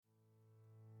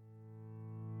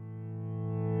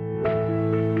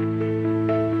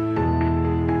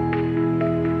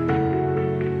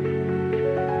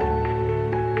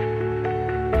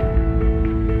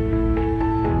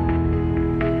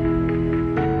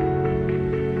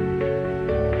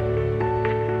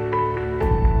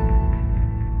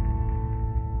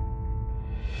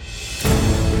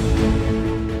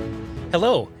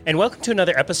Hello, and welcome to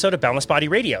another episode of Boundless Body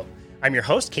Radio. I'm your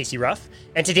host, Casey Ruff,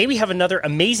 and today we have another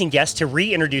amazing guest to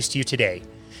reintroduce to you today.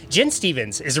 Jen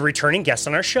Stevens is a returning guest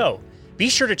on our show. Be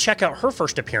sure to check out her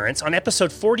first appearance on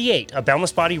episode 48 of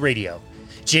Boundless Body Radio.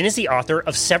 Jen is the author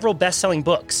of several best-selling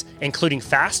books, including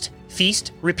Fast,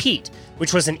 Feast, Repeat,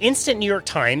 which was an instant New York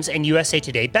Times and USA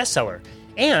Today bestseller,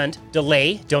 and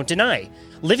Delay, Don't Deny,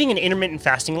 Living an Intermittent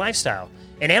Fasting Lifestyle,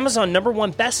 an Amazon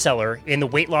 #1 bestseller in the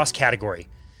weight loss category.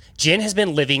 Jen has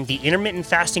been living the intermittent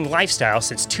fasting lifestyle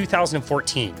since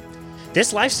 2014.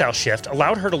 This lifestyle shift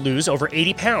allowed her to lose over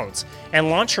 80 pounds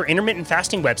and launch her intermittent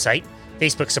fasting website,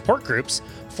 Facebook support groups,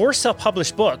 4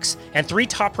 self-published books, and 3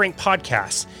 top-ranked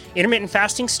podcasts: Intermittent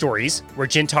Fasting Stories, where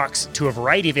Jen talks to a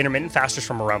variety of intermittent fasters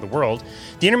from around the world,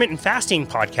 the Intermittent Fasting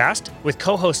Podcast with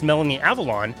co-host Melanie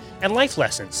Avalon, and Life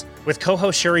Lessons with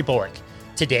co-host Sherry Bullock.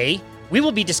 Today, we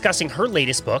will be discussing her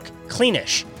latest book,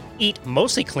 Cleanish: Eat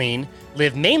Mostly Clean,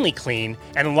 Live Mainly Clean,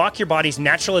 and Unlock Your Body's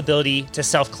Natural Ability to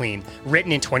Self-Clean,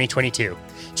 written in 2022.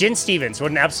 Jen Stevens,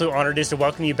 what an absolute honor it is to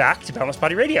welcome you back to Boundless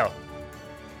Body Radio.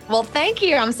 Well, thank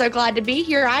you. I'm so glad to be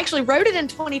here. I actually wrote it in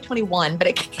 2021, but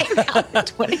it came out in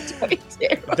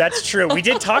 2022. That's true. We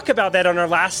did talk about that on our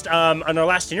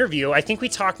last interview. I think we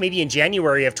talked maybe in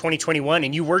January of 2021,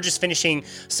 and you were just finishing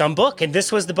some book, and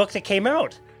this was the book that came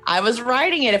out. I was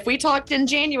writing it. If we talked in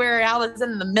January, I was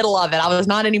in the middle of it. I was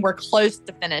not anywhere close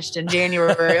to finished in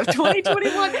January of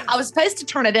 2021. I was supposed to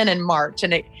turn it in March,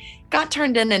 and it got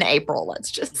turned in April,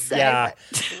 let's just say. Yeah.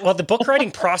 Well, the book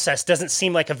writing process doesn't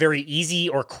seem like a very easy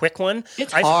or quick one.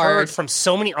 I've heard from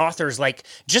so many authors, like,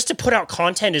 just to put out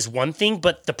content is one thing,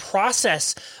 but the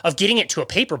process of getting it to a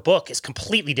paper book is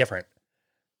completely different.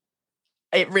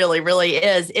 It really, really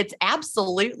is. It's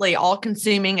absolutely all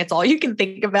consuming. It's all you can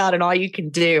think about and all you can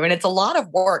do. And it's a lot of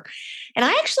work. And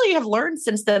I actually have learned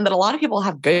since then that a lot of people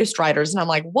have ghostwriters. And I'm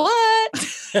like, what?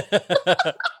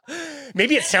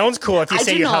 Maybe it sounds cool if you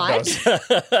say you have those.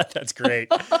 That's great.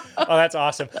 Oh, that's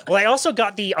awesome. Well, I also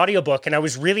got the audiobook, and I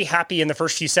was really happy in the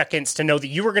first few seconds to know that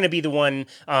you were going to be the one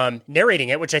narrating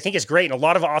it, which I think is great. And a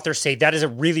lot of authors say that is a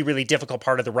really, really difficult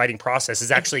part of the writing process,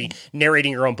 is actually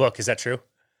narrating your own book. Is that true?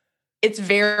 It's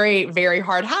very, very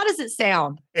hard. How does it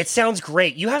sound? It sounds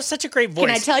great. You have such a great voice.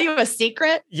 Can I tell you a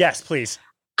secret? Yes, please.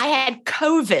 I had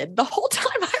COVID the whole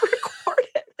time I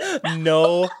recorded.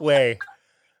 No way.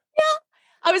 Yeah.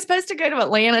 I was supposed to go to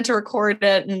Atlanta to record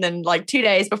it. And then like 2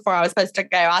 days before I was supposed to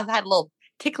go, I had a little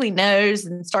tickly nose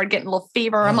and started getting a little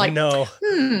fever. I'm like, no.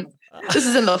 This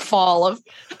is in the fall of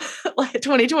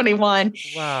 2021.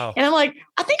 Wow. And I'm like,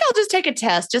 I think I'll just take a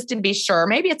test just to be sure.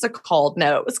 Maybe it's a cold.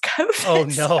 No, it was COVID. Oh,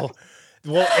 no.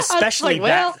 Well, especially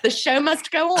the show must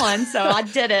go on. So I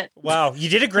did it. Wow. You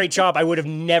did a great job. I would have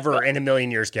never in a million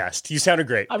years guessed. You sounded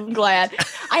great. I'm glad.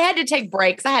 I had to take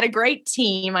breaks. I had a great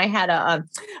team. I had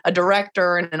a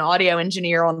director and an audio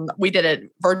engineer we did it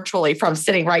virtually from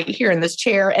sitting right here in this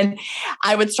chair. And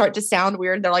I would start to sound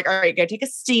weird. They're like, all right, go take a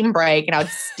steam break. And I would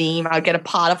steam. I would get a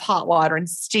pot of hot water and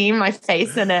steam my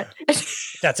face in it.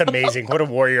 That's amazing. What a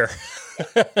warrior.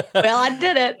 Well, I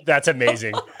did it. That's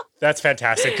amazing. That's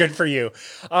fantastic. Good for you.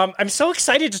 I'm so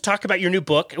excited to talk about your new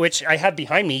book, which I have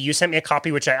behind me. You sent me a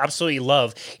copy, which I absolutely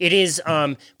love. It is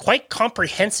quite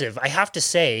comprehensive, I have to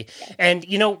say. And,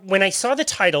 you know, when I saw the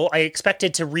title, I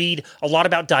expected to read a lot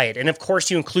about diet. And of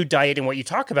course, you include diet in what you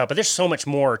talk about, but there's so much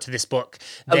more to this book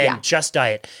than just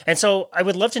diet. And so I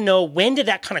would love to know, when did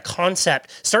that kind of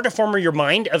concept start to form in your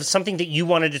mind of something that you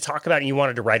wanted to talk about and you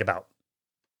wanted to write about?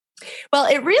 Well,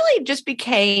 it really just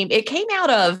came out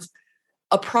of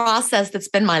a process that's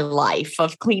been my life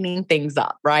of cleaning things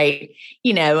up, right?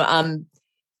 You know,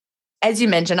 as you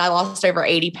mentioned, I lost over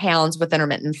 80 pounds with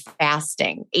intermittent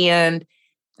fasting, and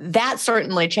that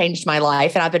certainly changed my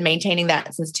life. And I've been maintaining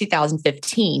that since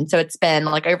 2015. So it's been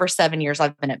like over 7 years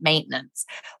I've been at maintenance.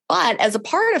 But as a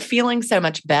part of feeling so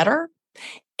much better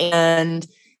and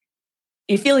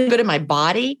feeling good in my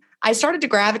body, I started to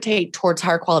gravitate towards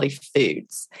higher quality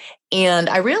foods. And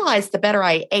I realized the better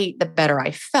I ate, the better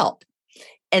I felt.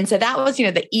 And so that was,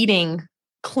 the eating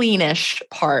cleanish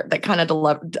part that kind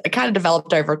of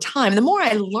developed over time. The more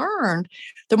I learned,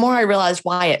 the more I realized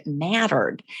why it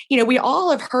mattered. We all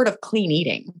have heard of clean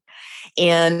eating,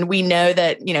 and we know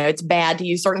that, it's bad to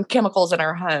use certain chemicals in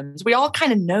our homes. We all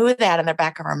kind of know that in the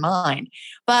back of our mind,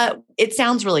 but it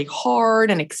sounds really hard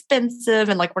and expensive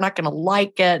and like we're not going to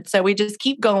like it. So we just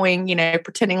keep going,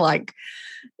 pretending like,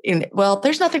 well,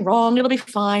 there's nothing wrong. It'll be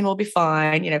fine. We'll be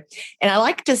fine, And I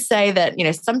like to say that,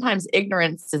 sometimes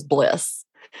ignorance is bliss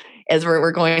as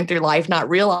we're going through life, not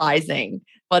realizing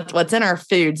what's in our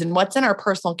foods and what's in our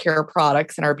personal care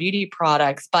products and our beauty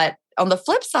products. But on the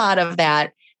flip side of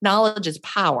that, knowledge is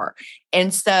power.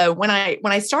 And so when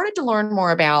I started to learn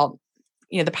more about,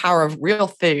 the power of real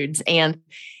foods and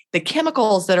the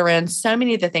chemicals that are in so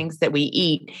many of the things that we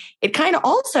eat, it kind of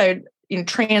also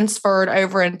transferred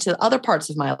over into other parts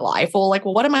of my life. Well,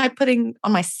 what am I putting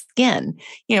on my skin?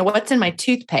 What's in my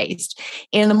toothpaste?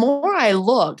 And the more I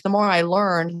looked, the more I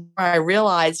learned, the more I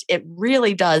realized it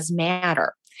really does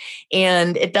matter.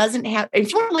 And it doesn't have,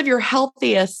 if you want to live your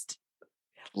healthiest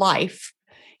life,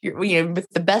 with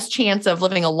the best chance of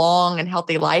living a long and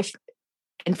healthy life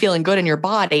and feeling good in your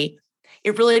body,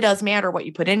 it really does matter what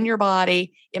you put in your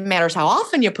body. It matters how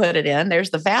often you put it in. There's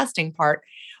the fasting part.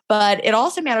 But it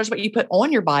also matters what you put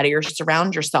on your body or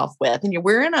surround yourself with. And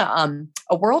we're in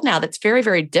a world now that's very,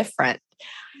 very different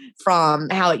from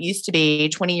how it used to be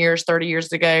 20 years, 30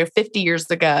 years ago, 50 years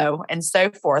ago, and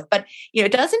so forth. But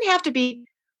it doesn't have to be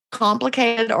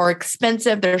complicated or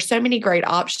expensive. There's so many great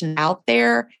options out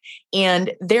there.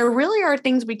 And there really are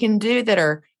things we can do that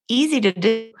are easy to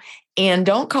do and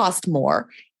don't cost more.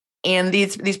 And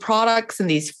these products and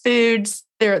these foods,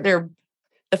 the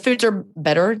foods are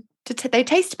better. They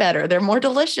taste better. They're more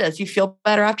delicious. You feel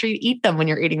better after you eat them when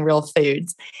you're eating real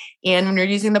foods. And when you're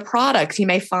using the products, you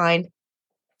may find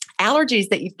allergies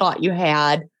that you thought you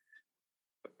had,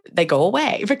 they go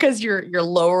away because you're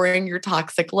lowering your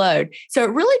toxic load. So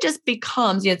it really just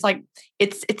becomes, it's like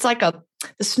the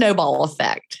snowball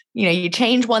effect. You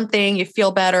change one thing, you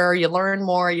feel better, you learn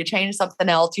more, you change something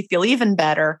else, you feel even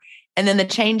better. And then the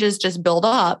changes just build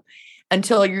up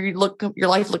until your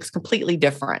life looks completely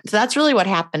different. So that's really what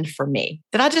happened for me.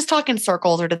 Did I just talk in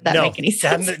circles or did that make any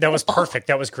sense? That was perfect.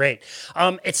 That was great.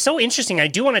 It's so interesting. I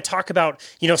do want to talk about,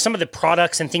 some of the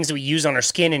products and things that we use on our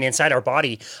skin and inside our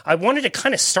body. I wanted to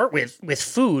kind of start with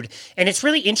food. And it's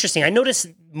really interesting. I notice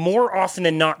more often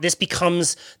than not, this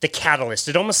becomes the catalyst.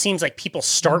 It almost seems like people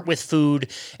start with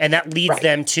food and that leads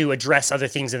them to address other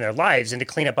things in their lives and to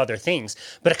clean up other things.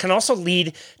 But it can also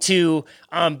lead to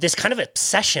this kind of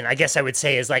obsession, I guess I would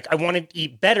say, is like, I want to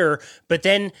eat better, but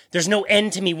then there's no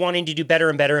end to me wanting to do better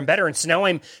and better and better. And so now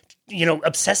I'm,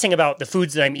 obsessing about the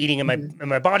foods that I'm eating in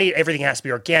my body. Everything has to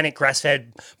be organic,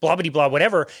 grass-fed, blah, blah, blah,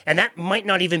 whatever. And that might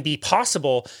not even be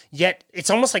possible. Yet it's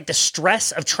almost like the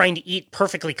stress of trying to eat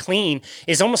perfectly clean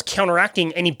is almost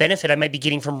counteracting any benefit I might be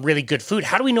getting from really good food.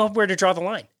 How do we know where to draw the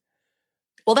line?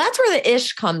 Well, that's where the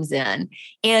ish comes in.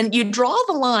 And you draw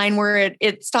the line where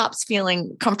it stops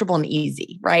feeling comfortable and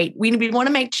easy, right? We want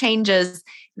to make changes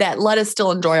that let us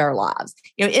still enjoy our lives.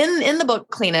 In the book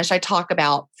Cleanish, I talk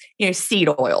about, seed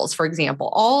oils, for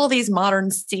example, all these modern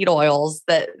seed oils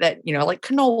that like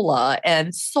canola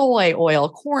and soy oil,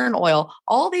 corn oil,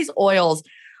 all these oils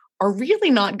are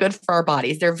really not good for our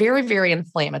bodies. They're very, very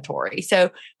inflammatory. So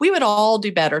we would all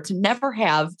do better to never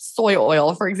have soy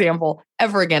oil, for example,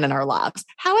 ever again in our lives.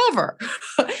 However,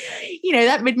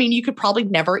 that would mean you could probably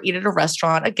never eat at a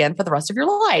restaurant again for the rest of your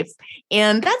life.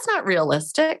 And that's not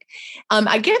realistic.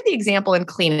 I give the example in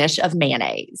Cleanish of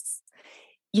mayonnaise.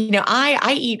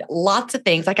 I eat lots of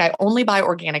things. Like I only buy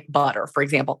organic butter, for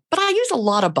example, but I use a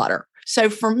lot of butter. So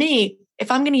for me, if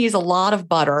I'm going to use a lot of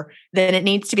butter, then it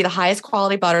needs to be the highest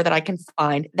quality butter that I can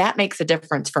find. That makes a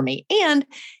difference for me. And,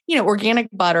 organic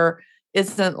butter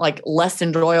isn't like less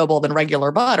enjoyable than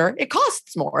regular butter. It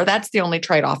costs more. That's the only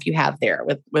trade-off you have there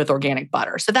with organic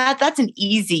butter. So that's an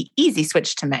easy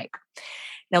switch to make.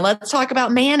 Now let's talk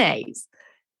about mayonnaise.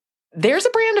 There's a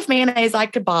brand of mayonnaise I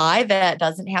could buy that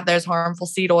doesn't have those harmful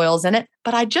seed oils in it,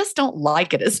 but I just don't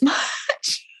like it as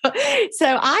much.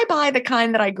 So I buy the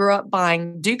kind that I grew up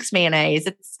buying, Duke's mayonnaise.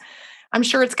 I'm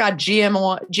sure it's got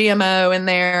GMO in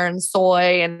there and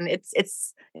soy, and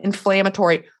it's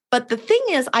inflammatory. But the thing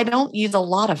is, I don't use a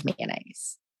lot of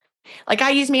mayonnaise. Like I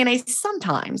use mayonnaise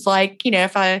sometimes. Like,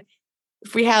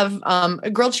 if we have a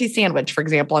grilled cheese sandwich, for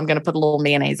example, I'm going to put a little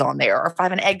mayonnaise on there. Or if I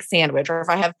have an egg sandwich, I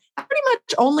pretty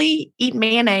much only eat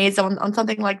mayonnaise on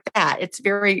something like that. It's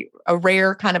a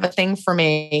rare kind of a thing for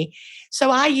me. So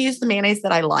I use the mayonnaise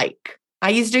that I like.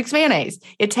 I use Duke's mayonnaise.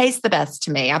 It tastes the best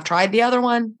to me. I've tried the other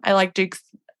one. I like Duke's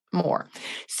more.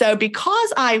 So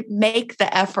because I make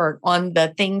the effort on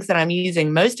the things that I'm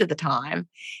using most of the time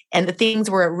and the things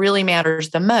where it really matters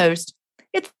the most,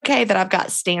 it's okay that I've got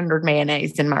standard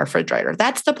mayonnaise in my refrigerator.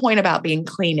 That's the point about being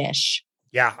cleanish.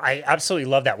 Yeah, I absolutely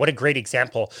love that. What a great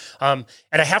example. And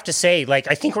I have to say,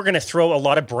 like, I think we're going to throw a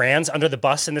lot of brands under the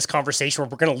bus in this conversation where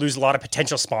we're going to lose a lot of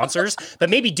potential sponsors, but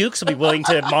maybe Duke's will be willing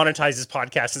to monetize this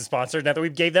podcast and sponsor now that we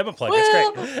gave them a plug.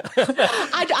 Well, That's great.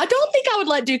 I don't think I would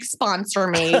let Duke sponsor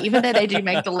me, even though they do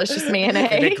make delicious mayonnaise.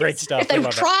 They make great stuff. If they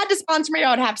tried to sponsor me, I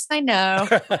would have to say no.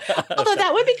 Although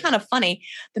that would be kind of funny.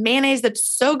 The mayonnaise that's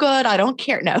so good, I don't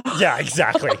care. No. Yeah,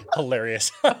 exactly.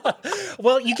 Hilarious.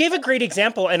 Well, you gave a great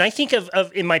example. And I think of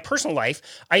in my personal life,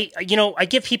 I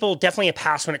give people definitely a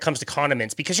pass when it comes to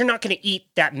condiments because you're not going to eat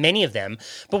that many of them.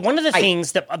 But one of the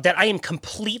things that I am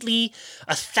completely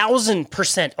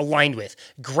 1,000% aligned with,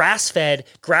 grass-fed,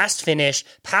 grass-finished,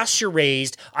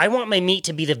 pasture-raised. I want my meat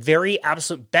to be the very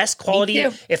absolute best quality.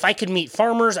 If I could meet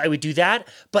farmers, I would do that.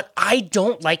 But I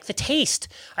don't like the taste.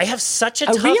 I have such a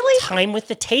tough time with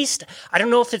the taste. I don't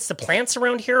know if it's the plants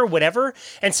around here or whatever.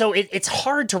 And so it's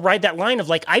hard to ride that line of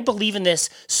like, I believe in this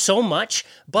so much,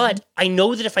 but I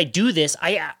know that if I do this,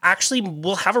 I actually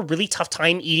will have a really tough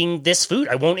time eating this food.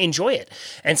 I won't enjoy it.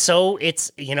 And so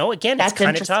it's, again, it's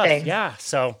kind of tough. Yeah.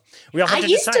 So we all have to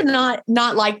decide. I used to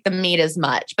not like the meat as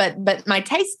much, but my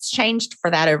tastes changed for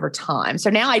that over time. So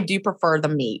now I do prefer the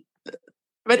meat.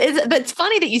 But it's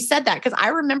funny that you said that because I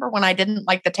remember when I didn't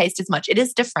like the taste as much. It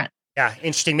is different. Yeah,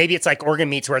 interesting. Maybe it's like organ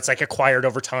meats where it's like acquired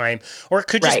over time. Or it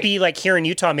could just be like here in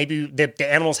Utah, maybe the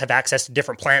animals have access to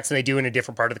different plants than they do in a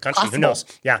different part of the country. Possible. Who knows?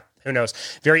 Yeah, who knows?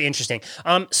 Very interesting.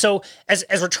 So as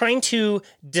we're trying to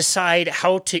decide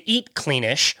how to eat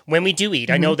cleanish when we do eat,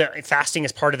 I know that fasting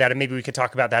is part of that, and maybe we could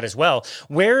talk about that as well.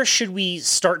 Where should we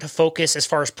start to focus as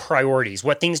far as priorities?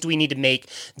 What things do we need to make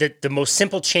the most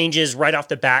simple changes right off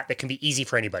the bat that can be easy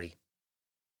for anybody?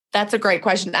 That's a great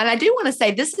question. And I do want to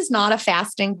say this is not a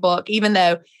fasting book, even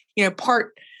though, the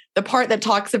part that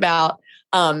talks about,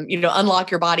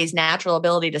 unlock your body's natural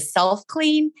ability to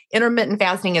self-clean, intermittent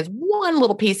fasting is one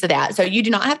little piece of that. So you do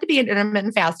not have to be an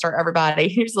intermittent faster, everybody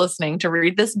who's listening, to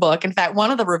read this book. In fact,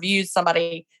 one of the reviews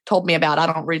somebody told me about, I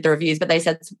don't read the reviews, but they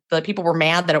said the people were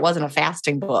mad that it wasn't a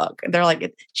fasting book. They're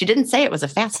like, she didn't say it was a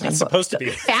fasting book. It's supposed to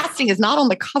be. Fasting is not on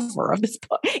the cover of this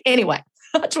book. Anyway.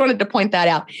 I just wanted to point that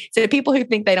out. So people who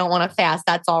think they don't want to fast,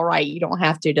 that's all right. You don't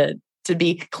have to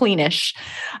be cleanish.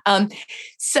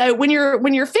 So when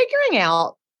you're figuring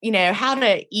out, how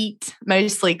to eat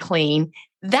mostly clean,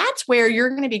 that's where you're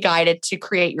going to be guided to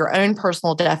create your own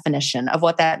personal definition of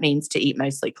what that means to eat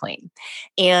mostly clean.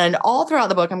 And all throughout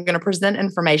the book, I'm going to present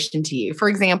information to you. For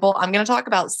example, I'm going to talk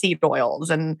about seed oils,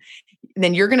 and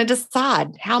then you're going to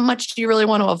decide how much do you really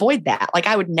want to avoid that. Like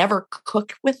I would never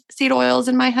cook with seed oils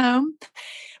in my home,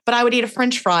 but I would eat a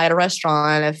French fry at a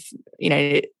restaurant if,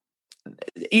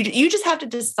 you just have to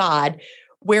decide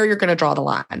where you're going to draw the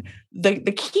line. The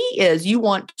key is you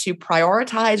want to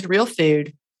prioritize real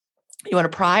food. You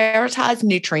want to prioritize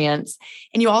nutrients,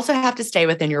 and you also have to stay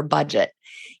within your budget.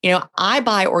 I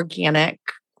buy organic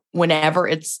whenever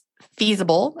it's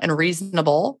feasible and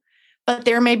reasonable, but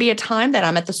there may be a time that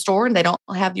I'm at the store and they don't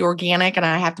have the organic and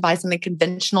I have to buy some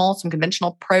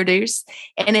conventional produce,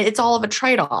 and it's all of a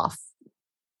trade-off.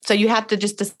 So you have to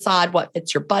just decide what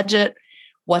fits your budget,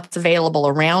 what's available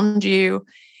around you.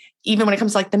 Even when it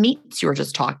comes to like the meats you were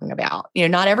just talking about,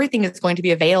 not everything is going to be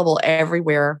available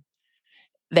everywhere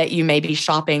that you may be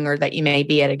shopping or that you may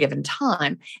be at a given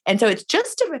time. And so it's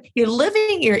just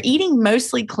you're eating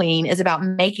mostly clean is about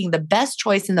making the best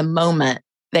choice in the moment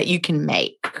that you can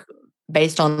make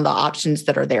based on the options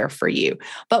that are there for you,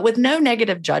 but with no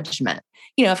negative judgment.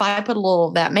 If I put a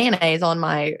little that mayonnaise on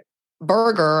my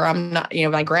burger, I'm not,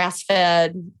 my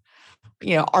grass-fed,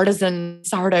 artisan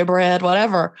sourdough bread,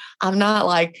 whatever, I'm not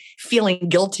like feeling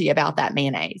guilty about that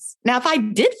mayonnaise. Now, if I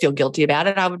did feel guilty about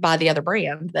it, I would buy the other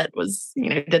brand that was,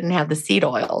 didn't have the seed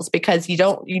oils, because you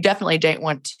definitely don't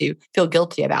want to feel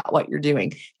guilty about what you're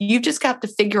doing. You've just got to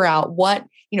figure out what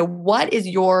is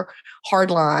your hard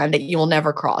line that you will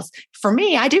never cross. For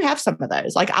me, I do have some of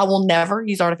those. Like I will never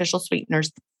use artificial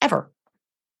sweeteners ever.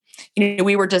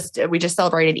 We just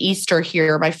celebrated Easter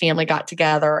here. My family got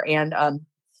together and,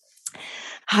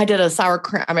 I did a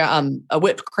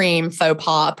whipped cream faux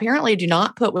pas. Apparently, do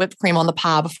not put whipped cream on the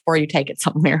pie before you take it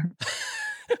somewhere.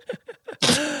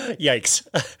 Yikes.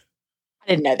 I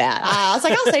didn't know that. I was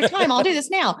like, I'll save time. I'll do this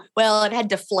now. Well, it had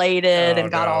deflated and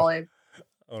got all in.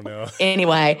 Oh, no.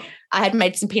 Anyway, I had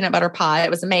made some peanut butter pie. It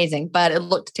was amazing, but it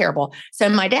looked terrible. So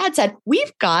my dad said,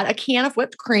 we've got a can of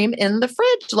whipped cream in the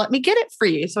fridge. Let me get it for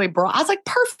you. So I was like,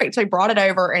 perfect. So he brought it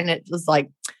over and it was like,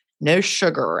 no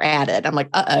sugar added. I'm like,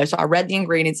 uh-oh. So I read the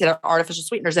ingredients, it had artificial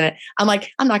sweeteners in it. I'm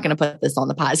like, I'm not going to put this on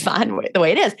the pie. It's fine the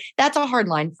way it is. That's a hard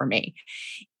line for me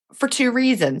for two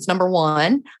reasons. Number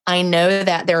one, I know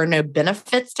that there are no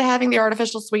benefits to having the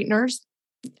artificial sweeteners.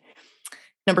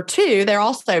 Number two, they're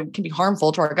also can be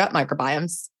harmful to our gut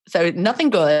microbiomes. So nothing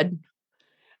good.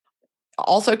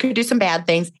 Also could do some bad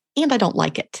things. And I don't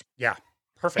like it. Yeah.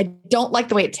 Perfect. I don't like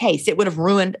the way it tastes. It would have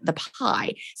ruined the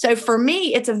pie. So for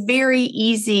me, it's a very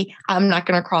easy, I'm not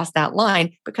going to cross that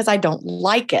line because I don't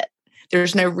like it.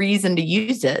 There's no reason to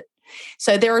use it.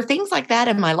 So there are things like that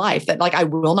in my life that like I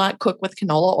will not cook with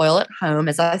canola oil at home,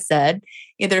 as I said.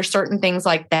 There's certain things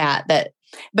like that, but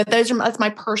that's my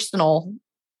personal,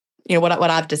 what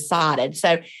I've decided.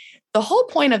 So the whole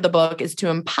point of the book is to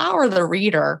empower the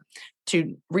reader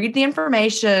to read the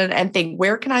information and think,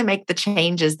 where can I make the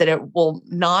changes that it will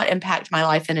not impact my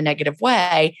life in a negative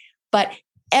way? But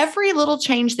every little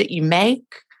change that you make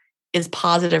is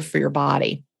positive for your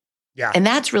body. Yeah. And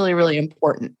that's really, really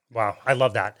important. Wow. I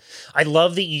love that. I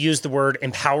love that you used the word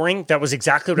empowering. That was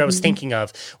exactly what I was thinking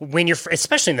of when you're,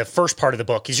 especially in the first part of the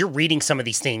book, as you're reading some of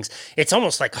these things, it's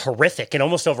almost like horrific and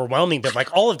almost overwhelming that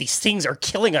like all of these things are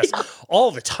killing us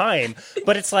all the time.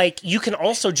 But it's like, you can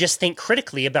also just think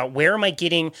critically about where am I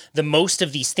getting the most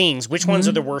of these things? Which ones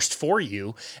are the worst for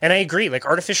you? And I agree, like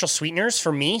artificial sweeteners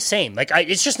for me, same. Like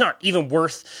it's just not even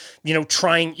worth,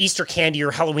 trying Easter candy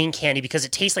or Halloween candy because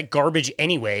it tastes like garbage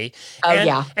anyway.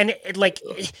 And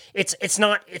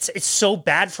it's so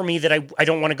bad for me that I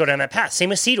don't want to go down that path. Same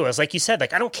with seed oils. Like you said,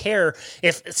 like I don't care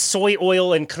if soy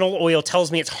oil and canola oil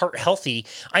tells me it's heart healthy.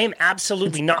 I am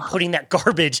absolutely not putting that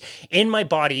garbage in my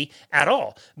body at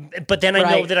all. But then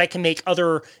I know that I can make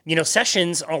other,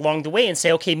 sessions along the way and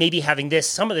say, okay, maybe having this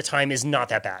some of the time is not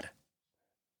that bad.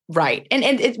 Right. And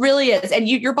it really is. And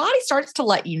your body starts to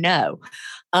let you know.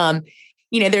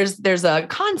 There's a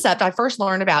concept I first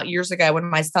learned about years ago when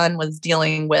my son was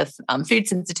dealing with food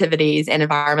sensitivities and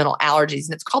environmental allergies,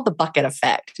 and it's called the bucket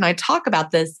effect. And I talk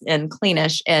about this in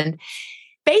Cleanish. And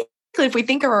basically, if we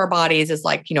think of our bodies as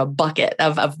like, a bucket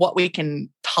of what we can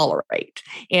tolerate,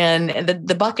 and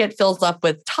the bucket fills up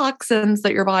with toxins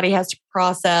that your body has to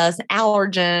process,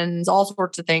 allergens, all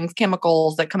sorts of things,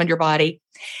 chemicals that come into your body.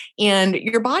 And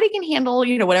your body can handle,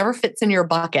 whatever fits in your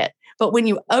bucket. But when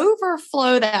you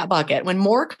overflow that bucket, when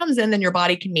more comes in than your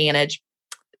body can manage,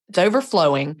 it's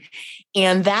overflowing.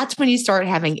 And that's when you start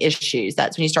having issues.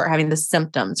 That's when you start having the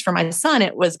symptoms. For my son,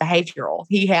 it was behavioral.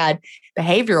 He had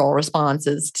behavioral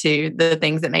responses to the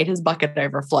things that made his bucket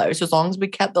overflow. So as long as we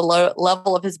kept the low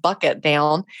level of his bucket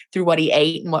down through what he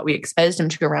ate and what we exposed him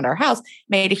to around our house,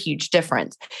 made a huge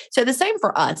difference. So the same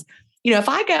for us. If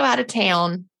I go out of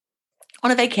town on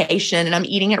a vacation and I'm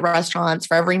eating at restaurants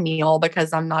for every meal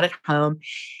because I'm not at home,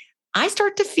 I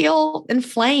start to feel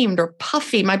inflamed or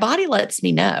puffy. My body lets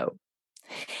me know.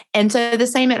 And so the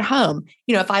same at home.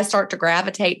 If I start to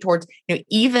gravitate towards,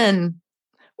 even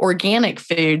organic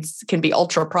foods can be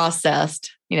ultra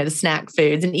processed, the snack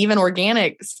foods, and even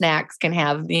organic snacks can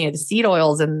have, the seed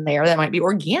oils in there that might be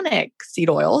organic seed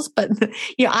oils, but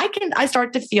I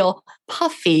start to feel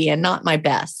puffy and not my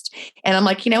best. And I'm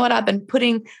like, I've been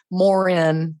putting more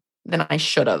in than I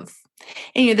should have.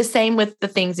 And the same with the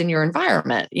things in your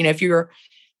environment. If you're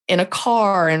in a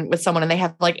car and with someone and they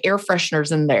have like air fresheners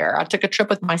in there. I took a trip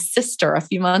with my sister a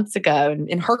few months ago and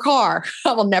in her car.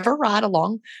 I will never ride a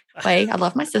long way. I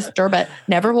love my sister, but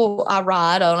never will I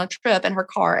ride on a trip in her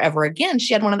car ever again.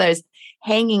 She had one of those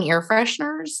hanging air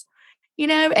fresheners,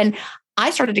 and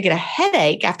I started to get a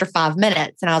headache after 5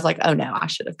 minutes. And I was like, oh no, I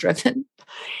should have driven.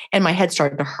 And my head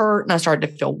started to hurt and I started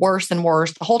to feel worse and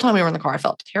worse. The whole time we were in the car, I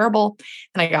felt terrible.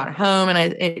 And I got home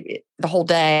and the whole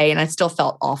day and I still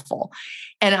felt awful.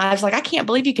 And I was like, I can't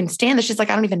believe you can stand this. She's like,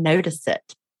 I don't even notice it.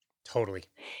 Totally.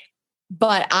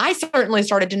 But I certainly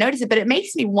started to notice it. But it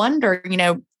makes me wonder,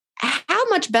 how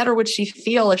much better would she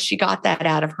feel if she got that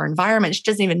out of her environment? She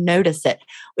doesn't even notice it.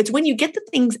 It's when you get the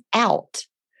things out,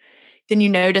 then you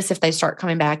notice if they start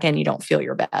coming back and you don't feel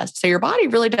your best. So your body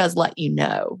really does let you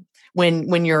know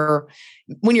when you're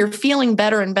feeling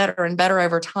better and better and better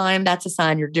over time. That's a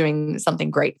sign you're doing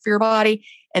something great for your body.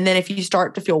 And then if you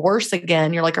start to feel worse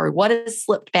again, you're like, all right, what has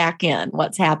slipped back in?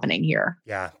 What's happening here?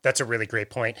 Yeah, that's a really great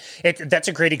point. That's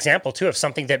a great example, too, of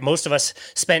something that most of us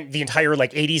spent the entire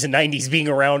 80s and 90s being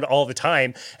around all the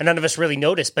time, and none of us really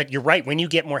noticed. But you're right. When you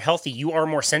get more healthy, you are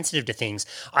more sensitive to things.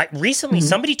 Recently,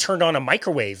 somebody turned on a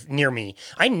microwave near me.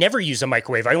 I never use a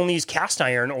microwave. I only use cast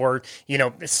iron or,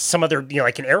 some other,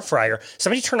 like an air fryer.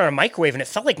 Somebody turned on a microwave, and it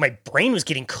felt like my brain was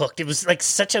getting cooked. It was like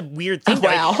such a weird thing. Oh,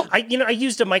 wow. I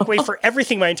used a microwave for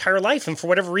everything my entire life, and for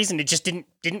whatever reason it just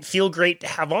didn't feel great to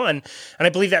have on, and I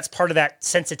believe that's part of that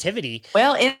sensitivity.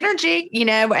 Well, energy,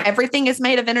 everything is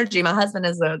made of energy. My husband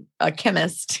is a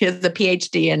chemist. He has a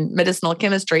PhD in medicinal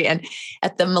chemistry, and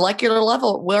at the molecular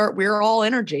level we're all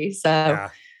energy. So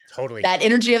yeah, totally. That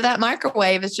energy of that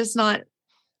microwave is just not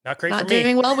Not great Not for me.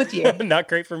 doing well with you. Not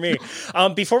great for me.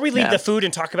 Before we leave No. the food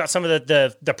and talk about some of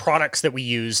the products that we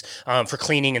use for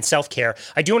cleaning and self-care,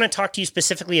 I do want to talk to you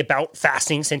specifically about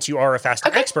fasting, since you are a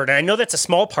fasting expert. And I know that's a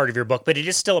small part of your book, but it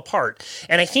is still a part.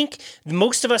 And I think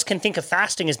most of us can think of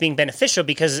fasting as being beneficial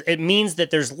because it means that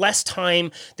there's less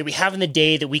time that we have in the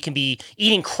day that we can be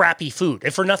eating crappy food.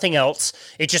 And for nothing else,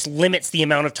 it just limits the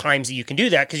amount of times that you can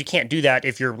do that, because you can't do that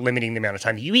if you're limiting the amount of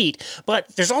time that you eat.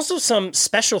 But there's also some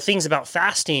special things about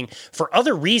fasting for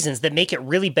other reasons that make it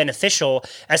really beneficial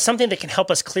as something that can help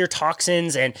us clear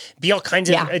toxins and be all kinds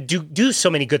of do so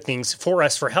many good things for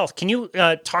us for health. Can you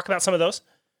talk about some of those?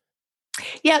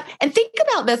 Yeah. And think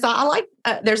about this. I like,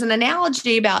 there's an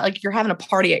analogy about like you're having a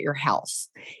party at your house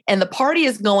and the party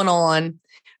is going on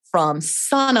from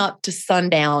sun up to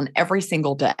sundown every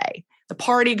single day. The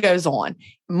party goes on.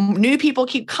 New people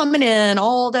keep coming in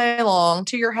all day long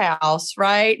to your house,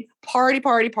 right? Party,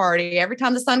 party, party. Every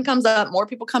time the sun comes up, more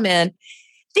people come in.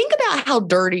 Think about how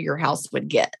dirty your house would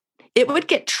get. It would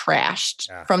get trashed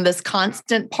from this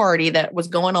constant party that was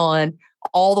going on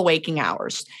all the waking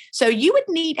hours. So you would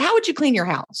need, how would you clean your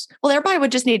house? Well, everybody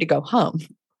would just need to go home.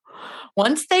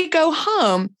 Once they go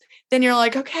home, then you're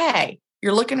like, okay,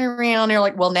 you're looking around, you're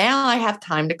like, well, now I have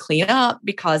time to clean up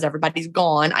because everybody's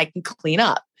gone. I can clean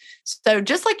up. So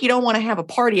just like you don't want to have a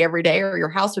party every day or your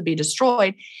house would be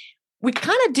destroyed, we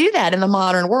kind of do that in the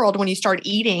modern world when you start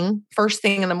eating first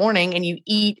thing in the morning and you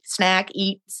eat snack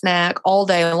all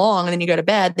day long. And then you go to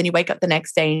bed, then you wake up the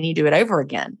next day and you do it over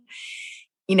again.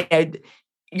 You know,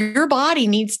 your body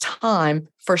needs time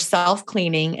for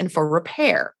self-cleaning and for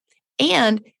repair.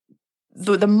 And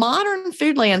the modern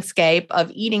food landscape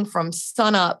of eating from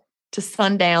sun up to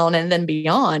sundown and then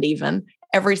beyond even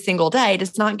every single day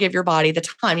does not give your body the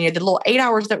time. You know, the little 8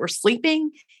 hours that we're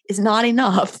sleeping is not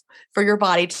enough for your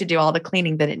body to do all the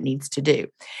cleaning that it needs to do.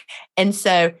 And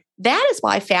so that is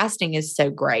why fasting is so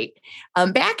great.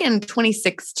 Back in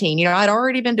 2016, you know, I'd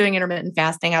already been doing intermittent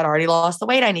fasting. I'd already lost the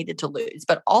weight I needed to lose.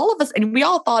 But all of us, and we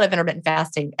all thought of intermittent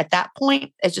fasting at that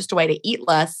point as just a way to eat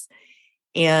less.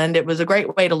 And it was a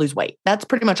great way to lose weight. That's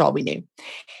pretty much all we knew.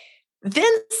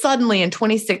 Then suddenly in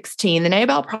 2016, the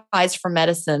Nobel Prize for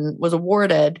Medicine was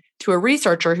awarded to a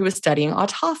researcher who was studying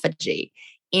autophagy.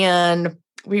 And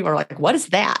we were like, what is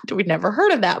that? We'd never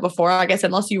heard of that before. I guess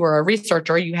unless you were a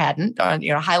researcher, you hadn't,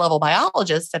 you know, a high-level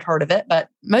biologist had heard of it, but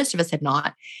most of us had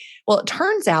not. Well, it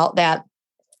turns out that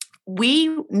we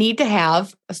need to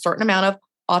have a certain amount of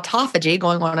autophagy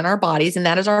going on in our bodies, and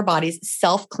that is our body's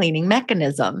self-cleaning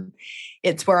mechanism.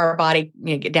 It's where our body,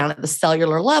 you know, get down at the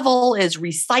cellular level, is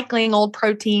recycling old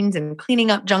proteins and cleaning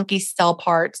up junky cell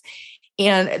parts.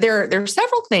 And there are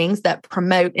several things that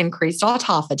promote increased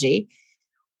autophagy: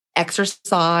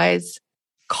 exercise,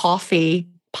 coffee,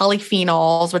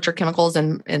 polyphenols, which are chemicals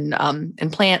in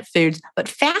plant foods, but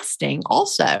fasting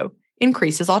also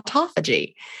increases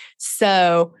autophagy.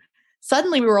 So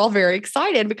suddenly we were all very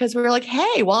excited because we were like,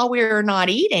 hey, while we're not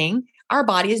eating, our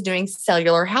body is doing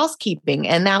cellular housekeeping.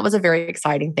 And that was a very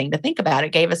exciting thing to think about.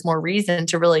 It gave us more reason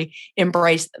to really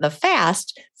embrace the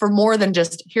fast for more than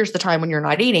just, here's the time when you're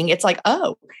not eating. It's like,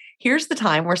 oh, here's the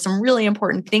time where some really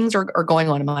important things are going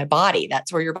on in my body.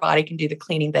 That's where your body can do the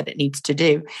cleaning that it needs to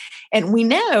do. And we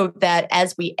know that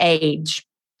as we age,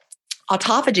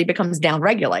 autophagy becomes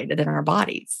downregulated in our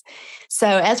bodies. So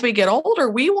as we get older,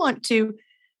 we want to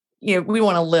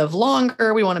live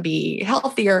longer. We want to be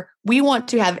healthier. We want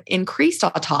to have increased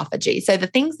autophagy. So the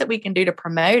things that we can do to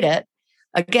promote it,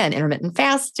 again, intermittent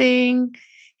fasting,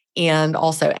 and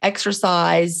also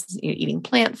exercise, eating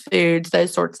plant foods,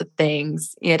 those sorts of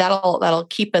things, that'll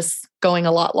keep us going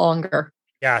a lot longer.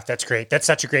 Yeah, that's great. That's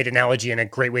such a great analogy and a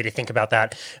great way to think about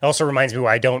that. It also reminds me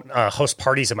why I don't host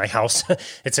parties at my house.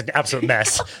 It's an absolute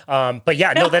mess. But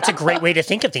yeah, no, that's a great way to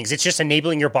think of things. It's just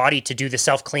enabling your body to do the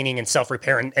self-cleaning and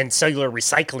self-repair and cellular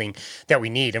recycling that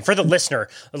we need. And for the listener,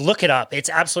 look it up. It's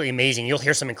absolutely amazing. You'll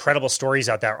hear some incredible stories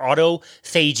out there.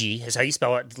 Autophagy is how you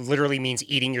spell it. It literally means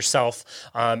eating yourself.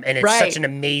 And it's such an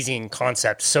amazing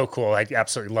concept. So cool. I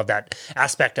absolutely love that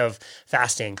aspect of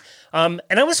fasting. And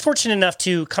I was fortunate enough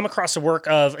to come across the work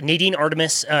of Nadine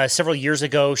Artemis several years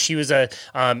ago. She was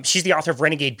she's the author of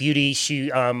Renegade Beauty. She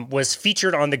was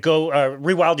featured on the Go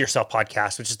Rewild Yourself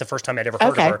podcast, which is the first time I'd ever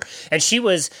heard of her. And she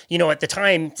was, at the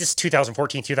time, this is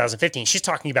 2014, 2015, she's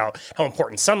talking about how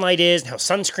important sunlight is and how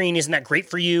sunscreen isn't that great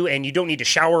for you and you don't need to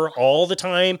shower all the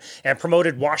time, and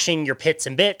promoted washing your pits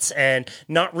and bits and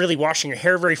not really washing your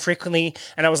hair very frequently.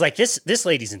 And I was like, this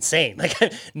lady's insane. Like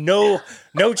no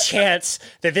chance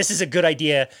that this is a good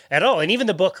idea at all. And even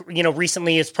the book, recently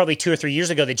recently, it's probably 2 or 3 years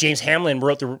ago, that James Hamlin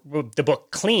wrote the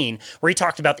book Clean, where he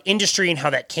talked about the industry and how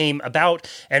that came about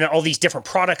and all these different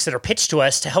products that are pitched to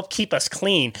us to help keep us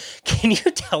clean. Can you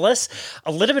tell us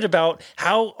a little bit about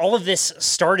how all of this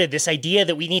started, this idea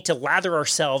that we need to lather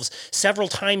ourselves several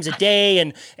times a day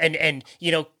and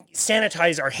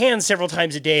sanitize our hands several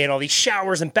times a day and all these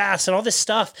showers and baths and all this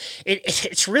stuff?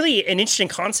 It's really an interesting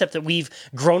concept that we've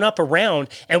grown up around,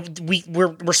 and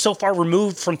we're so far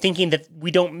removed from thinking that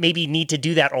we don't maybe need to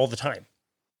do that all the time.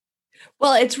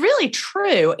 Well, it's really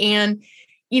true. And,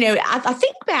 I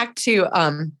think back to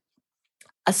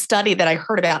a study that I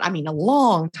heard about, a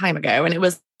long time ago, and it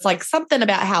was like something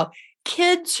about how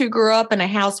kids who grew up in a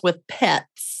house with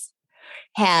pets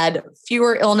had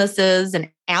fewer illnesses and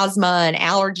asthma and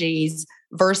allergies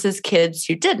versus kids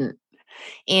who didn't.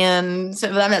 And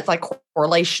so then it's like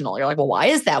correlational. You're like, well, why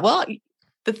is that? Well,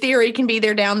 the theory can be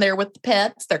they're down there with the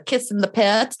pets, they're kissing the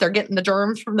pets, they're getting the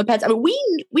germs from the pets.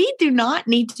 We do not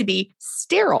need to be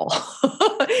sterile.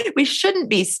 We shouldn't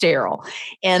be sterile.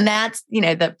 And that's, we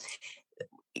want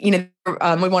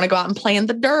to go out and play in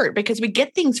the dirt because we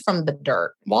get things from the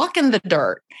dirt, walk in the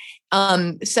dirt.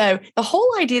 So the whole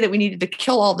idea that we needed to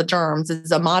kill all the germs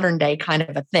is a modern day kind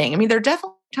of a thing. There are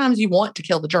definitely times you want to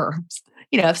kill the germs.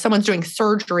 If someone's doing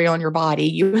surgery on your body,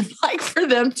 you would like for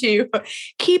them to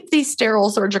keep the sterile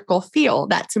surgical field.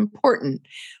 That's important.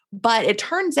 But it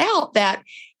turns out that,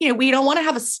 we don't want to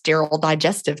have a sterile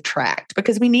digestive tract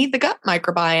because we need the gut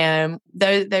microbiome.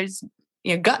 Those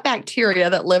gut bacteria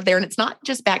that live there. And it's not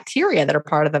just bacteria that are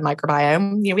part of the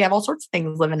microbiome. We have all sorts of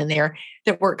things living in there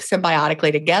that work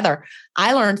symbiotically together.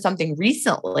 I learned something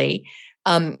recently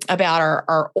about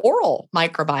our oral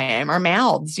microbiome, our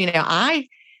mouths. I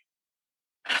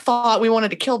thought we wanted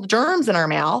to kill the germs in our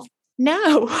mouth.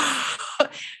 No.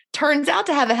 Turns out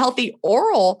to have a healthy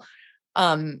oral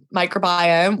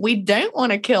microbiome, we don't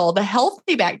want to kill the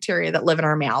healthy bacteria that live in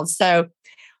our mouths. So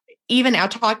even now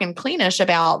talking Cleanish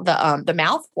about the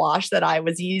mouthwash that I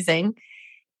was using,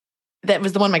 that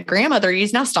was the one my grandmother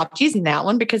used. Now I stopped using that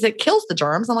one because it kills the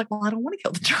germs. I'm like, well, I don't want to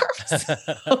kill the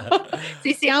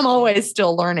germs. See, I'm always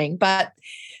still learning. But,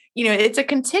 it's a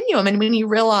continuum. And when you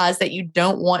realize that you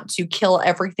don't want to kill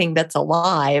everything that's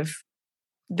alive,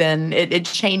 then it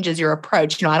changes your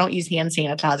approach. I don't use hand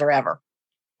sanitizer ever.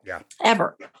 Yeah.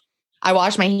 Ever. I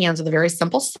wash my hands with a very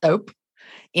simple soap.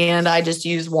 And I just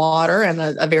use water and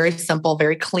a very simple,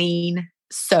 very clean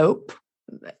soap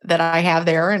that I have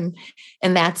there. And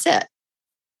that's it.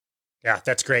 Yeah,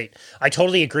 that's great. I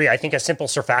totally agree. I think a simple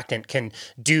surfactant can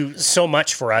do so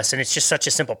much for us, and it's just such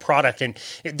a simple product. And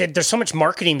there's so much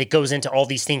marketing that goes into all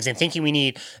these things, and thinking we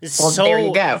need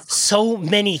so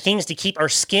many things to keep our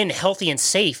skin healthy and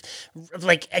safe.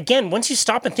 Like, again, once you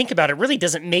stop and think about it, it really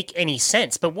doesn't make any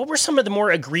sense. But what were some of the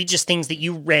more egregious things that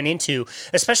you ran into,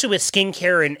 especially with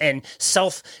skincare and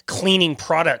self-cleaning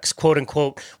products, quote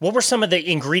unquote? What were some of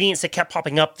the ingredients that kept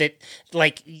popping up that,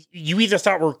 like, you either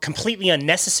thought were completely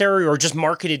unnecessary or just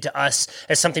marketed to us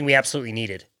as something we absolutely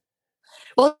needed?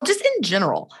 Well, just in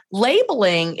general,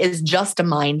 labeling is just a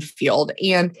minefield.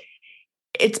 And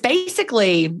it's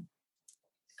basically,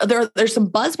 there's some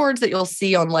buzzwords that you'll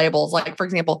see on labels, like, for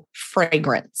example,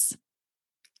 fragrance.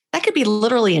 That could be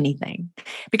literally anything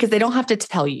because they don't have to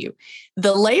tell you.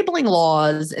 The labeling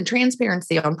laws and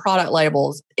transparency on product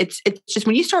labels, it's just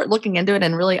when you start looking into it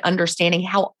and really understanding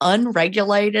how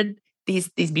unregulated these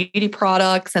beauty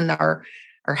products and our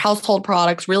household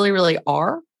products really, really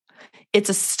are, it's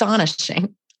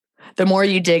astonishing. The more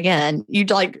you dig in, you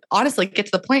honestly get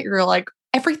to the point where you're like,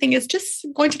 everything is just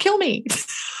going to kill me.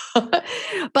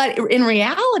 But in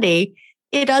reality,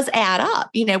 it does add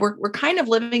up. We're kind of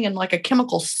living in like a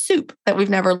chemical soup that we've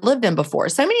never lived in before.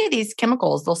 So many of these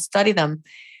chemicals, they'll study them,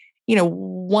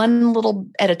 one little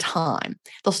at a time.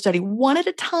 They'll study one at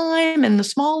a time and the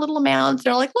small little amounts.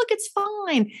 They're like, look, it's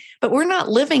fine. But we're not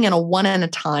living in a one at a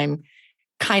time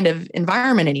kind of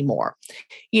environment anymore.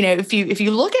 If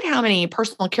you look at how many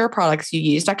personal care products you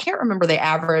used, I can't remember the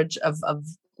average of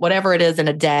whatever it is in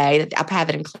a day. I have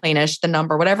it in Cleanish, the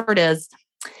number, whatever it is.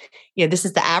 This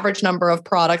is the average number of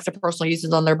products a person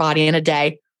uses on their body in a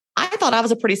day. I thought I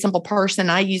was a pretty simple person.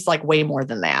 I used like way more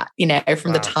than that,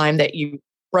 from the time that you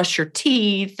brush your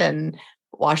teeth and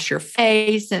wash your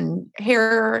face and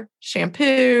hair,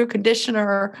 shampoo,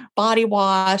 conditioner, body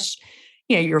wash,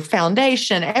 your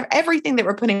foundation, everything that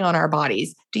we're putting on our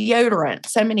bodies, deodorant,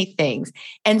 so many things.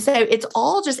 And so it's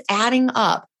all just adding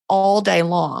up all day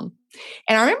long.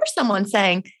 And I remember someone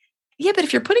saying, yeah, but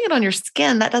if you're putting it on your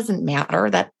skin, that doesn't matter.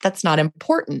 That's not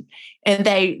important. And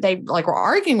they were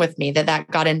arguing with me that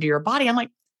got into your body. I'm like,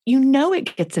 you know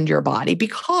it gets into your body,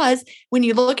 because when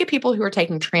you look at people who are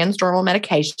taking transdermal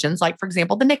medications, like, for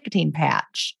example, the nicotine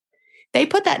patch, they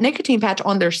put that nicotine patch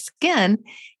on their skin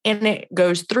and it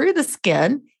goes through the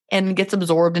skin and gets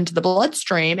absorbed into the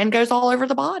bloodstream and goes all over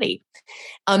the body.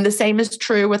 The same is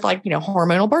true with, like,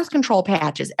 hormonal birth control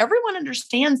patches. Everyone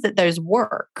understands that those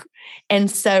work. And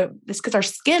so it's because our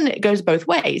skin, it goes both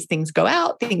ways. Things go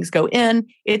out, things go in.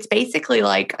 It's basically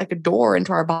like a door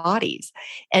into our bodies.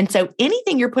 And so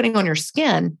anything you're putting on your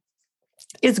skin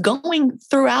is going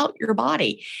throughout your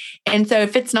body. And so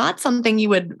if it's not something you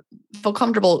would feel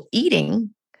comfortable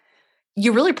eating,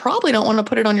 you really probably don't want to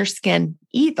put it on your skin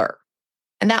either.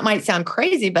 And that might sound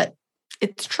crazy, but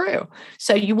it's true.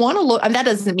 So you want to look, and that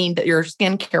doesn't mean that your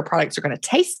skincare products are going to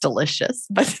taste delicious,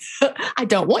 but I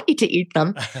don't want you to eat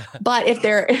them. But if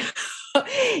they're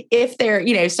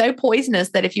so poisonous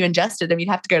that if you ingested them, you'd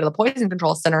have to go to the poison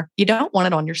control center, you don't want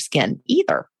it on your skin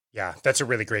either. Yeah, that's a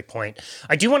really great point.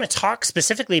 I do want to talk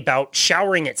specifically about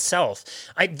showering itself.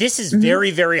 This is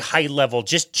very, very high level,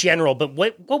 just general, but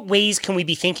what ways can we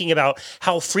be thinking about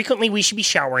how frequently we should be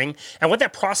showering and what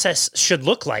that process should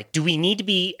look like? Do we need to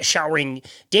be showering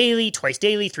daily, twice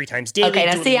daily, 3 times daily? Okay,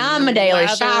 now see, I'm a daily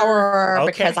shower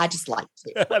because I just like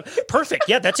to. Perfect.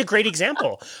 Yeah, that's a great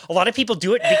example. A lot of people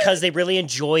do it because they really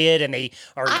enjoy it and they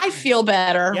are... I feel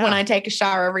better when I take a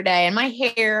shower every day. And my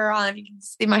hair, if you can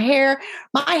see my hair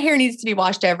needs to be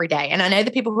washed every day. And I know the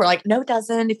people who are like, no, it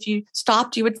doesn't. If you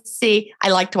stopped, you would see. I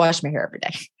like to wash my hair every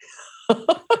day.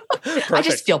 I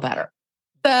just feel better.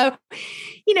 So,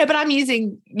 but I'm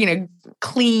using,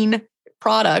 clean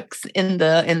products in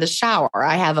the shower.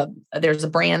 There's a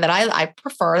brand that I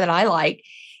prefer, that I like.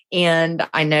 And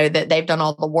I know that they've done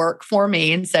all the work for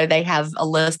me. And so they have a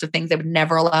list of things they would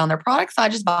never allow in their products. So I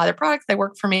just buy their products. They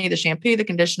work for me, the shampoo, the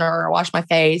conditioner, I wash my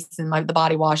face and the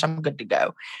body wash. I'm good to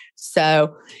go.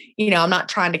 So, I'm not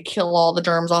trying to kill all the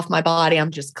germs off my body.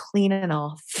 I'm just cleaning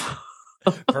off.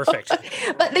 Perfect.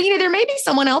 But, there may be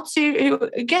someone else who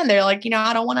again, they're like,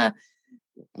 I don't want to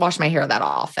wash my hair that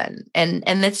often. And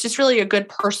it's just really a good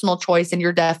personal choice in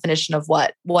your definition of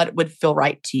what would feel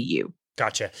right to you.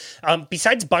 Gotcha.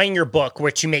 Besides buying your book,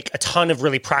 which you make a ton of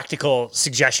really practical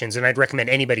suggestions, and I'd recommend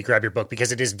anybody grab your book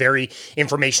because it is very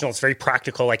informational. It's very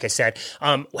practical, like I said.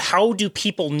 How do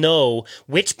people know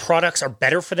which products are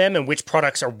better for them and which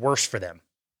products are worse for them?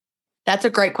 That's a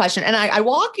great question. And I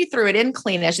walk you through it in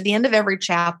Cleanish. At the end of every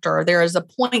chapter, there is a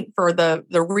point for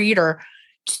the reader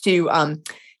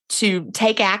to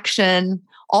take action,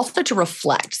 also to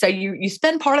reflect. So you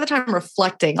spend part of the time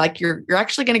reflecting, like you're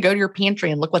actually going to go to your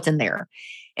pantry and look what's in there.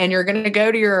 And you're going to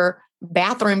go to your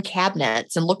bathroom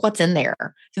cabinets and look what's in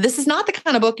there. So this is not the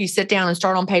kind of book you sit down and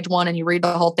start on page 1 and you read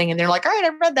the whole thing and they're like, all right,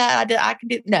 I read that. I can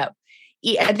do. No.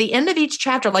 At the end of each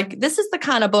chapter, like, this is the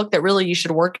kind of book that really you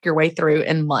should work your way through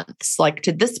in months. Like,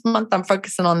 to this month, I'm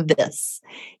focusing on this,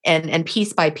 and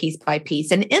piece by piece by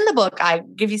piece. And in the book, I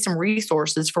give you some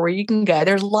resources for where you can go.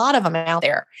 There's a lot of them out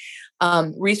there.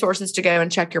 Resources to go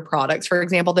and check your products. For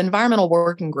example, the Environmental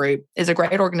Working Group is a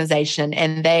great organization,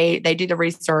 and they do the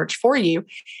research for you.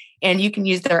 And you can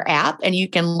use their app and you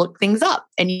can look things up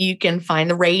and you can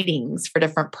find the ratings for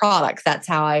different products. That's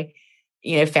how I,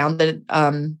 found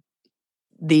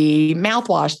the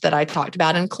mouthwash that I talked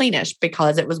about in Cleanish,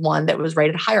 because it was one that was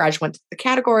rated higher. I just went to the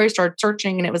category, started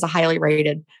searching, and it was a highly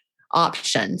rated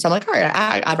option. So I'm like, all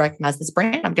right, I recognize this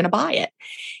brand. I'm going to buy it.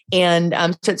 And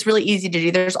so it's really easy to do.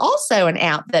 There's also an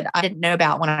app that I didn't know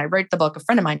about when I wrote the book. A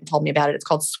friend of mine told me about it. It's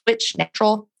called Switch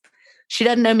Natural. She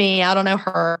doesn't know me. I don't know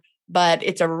her, but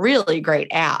it's a really great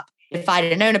app. If I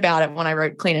had known about it when I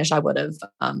wrote Cleanish, I would have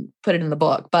put it in the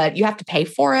book. But you have to pay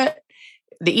for it.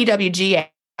 The EWG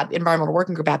app, Environmental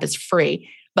Working Group app, is free.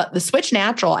 But the Switch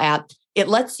Natural app, it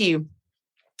lets you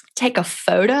take a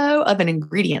photo of an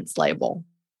ingredients label.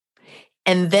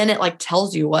 And then it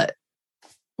tells you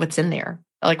what's in there,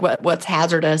 like what's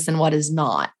hazardous and what is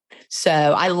not. So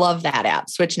I love that app.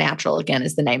 Switch Natural, again,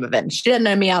 is the name of it. And she doesn't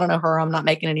know me. I don't know her. I'm not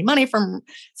making any money from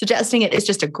suggesting it. It's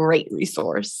just a great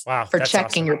resource for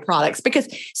checking your products, because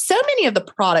so many of the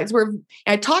products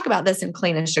I talk about this in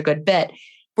Cleanish a good bit.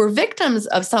 We're victims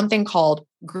of something called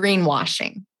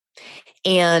greenwashing.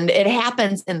 And it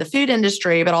happens in the food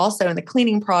industry, but also in the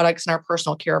cleaning products and our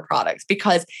personal care products,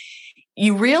 because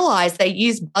you realize they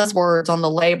use buzzwords on the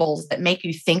labels that make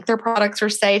you think their products are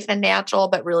safe and natural,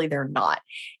 but really they're not.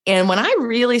 And when I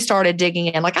really started digging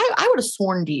in, I would have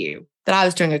sworn to you that I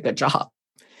was doing a good job.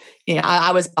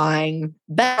 I was buying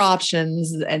better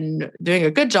options and doing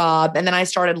a good job. And then I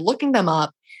started looking them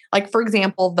up. Like, for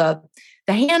example, the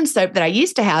hand soap that I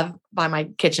used to have by my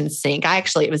kitchen sink,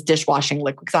 it was dishwashing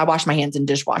liquid, because I wash my hands in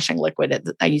dishwashing liquid.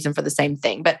 I use them for the same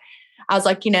thing. But I was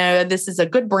like, this is a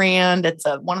good brand. It's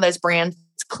one of those brands.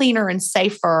 It's cleaner and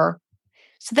safer.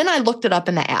 So then I looked it up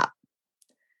in the app.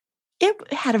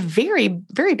 It had a very,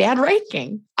 very bad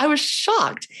ranking. I was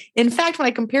shocked. In fact, when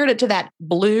I compared it to that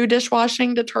blue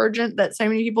dishwashing detergent that so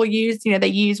many people use, they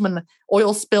use when the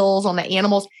oil spills on the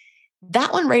animals,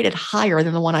 that one rated higher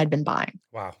than the one I'd been buying.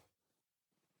 Wow.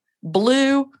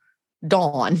 Blue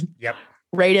Dawn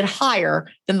rated higher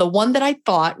than the one that I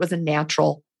thought was a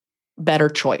natural, better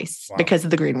choice because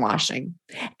of the greenwashing.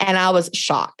 And I was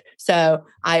shocked. So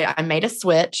I made a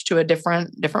switch to a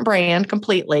different brand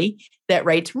completely that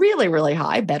rates really, really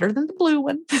high, better than the blue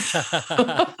one.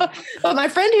 But my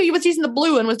friend who was using the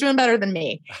blue one was doing better than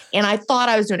me. And I thought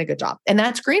I was doing a good job. And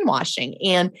that's greenwashing.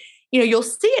 And, you'll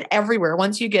see it everywhere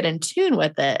once you get in tune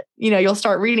with it. You'll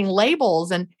start reading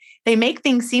labels and they make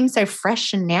things seem so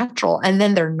fresh and natural, and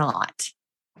then they're not.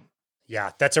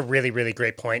 Yeah, that's a really, really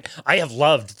great point. I have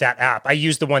loved that app. I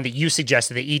use the one that you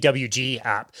suggested, the EWG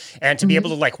app, and to be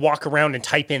able to walk around and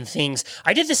type in things.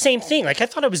 I did the same thing. I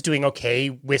thought I was doing okay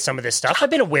with some of this stuff. I've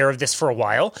been aware of this for a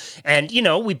while. And,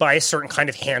 we buy a certain kind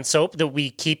of hand soap that we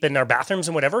keep in our bathrooms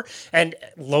and whatever. And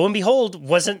lo and behold,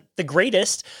 wasn't the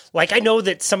greatest. I know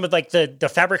that some of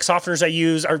the fabric softeners I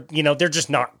use are, they're just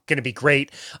not going to be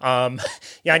great. I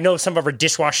know some of our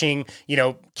dishwashing,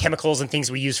 chemicals and things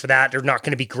we use for that are not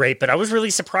going to be great, but I was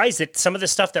really surprised that some of the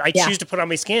stuff that I choose to put on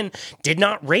my skin did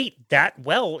not rate that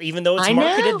well, even though it's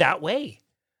marketed that way.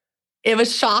 It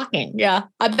was shocking. Yeah.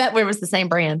 I bet it was the same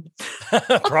brand.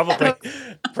 Probably.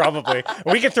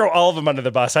 We can throw all of them under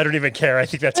the bus. I don't even care. I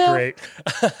think that's great.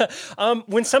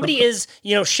 When somebody is,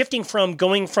 shifting from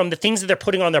going from the things that they're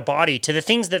putting on their body to the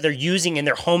things that they're using in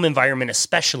their home environment,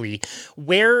 especially,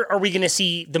 where are we going to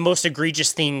see the most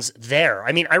egregious things there?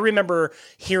 I mean, I remember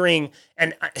hearing,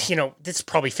 and this is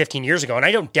probably 15 years ago, and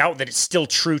I don't doubt that it's still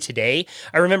true today.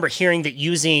 I remember hearing that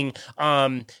using,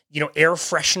 air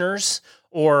fresheners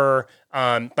or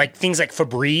things like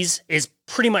Febreze is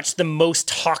pretty much the most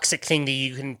toxic thing that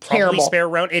you can probably spare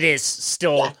around. It is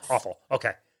still awful.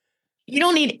 Okay. You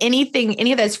don't need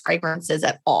any of those fragrances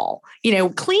at all.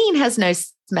 Clean has no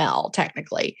smell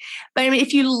technically. But I mean,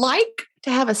 if you like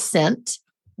to have a scent,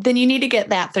 then you need to get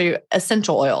that through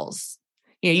essential oils.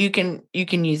 You can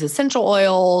use essential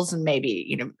oils and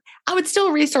maybe, I would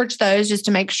still research those just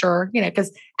to make sure,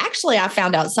 because actually I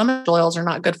found out some oils are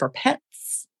not good for pets.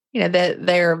 That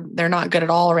they're not good at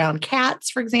all around cats,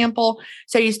 for example.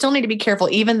 So you still need to be careful,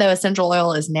 even though essential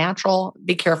oil is natural,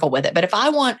 be careful with it. But if I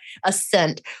want a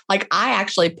scent, I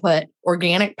actually put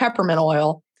organic peppermint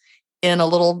oil in a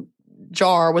little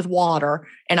jar with water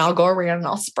and I'll go around and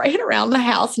I'll spray it around the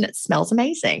house and it smells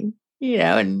amazing,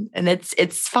 and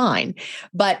it's fine.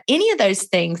 But any of those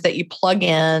things that you plug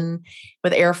in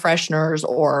with air fresheners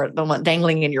or the one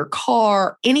dangling in your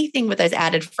car, anything with those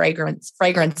added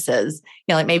fragrances,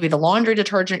 like maybe the laundry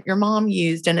detergent your mom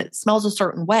used and it smells a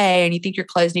certain way and you think your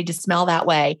clothes need to smell that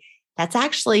way, that's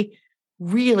actually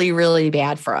really, really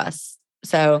bad for us.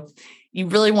 So you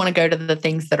really want to go to the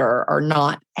things that are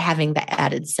not having the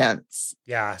added scents.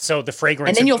 Yeah. So the fragrance.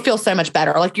 And then you'll feel so much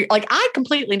better. I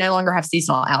completely no longer have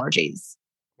seasonal allergies.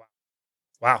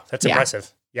 Wow. That's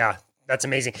impressive. Yeah. That's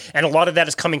amazing. And a lot of that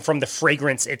is coming from the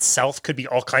fragrance itself. Could be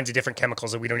all kinds of different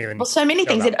chemicals that we don't even know. Well, so many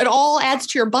things. It all adds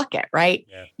to your bucket, right?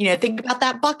 Yeah. Think about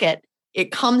that bucket.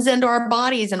 It comes into our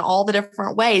bodies in all the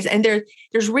different ways. And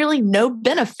there's really no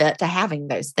benefit to having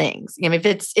those things. If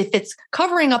it's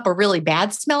covering up a really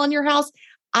bad smell in your house,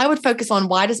 I would focus on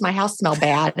why does my house smell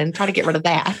bad and try to get rid of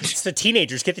that. It's the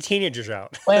teenagers. Get the teenagers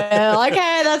out. Well,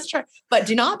 okay, that's true. But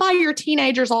do not buy your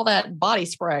teenagers all that body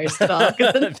spray stuff.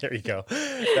 There you go.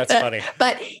 That's funny.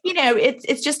 But,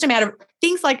 it's just a matter of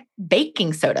things like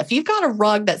baking soda. If you've got a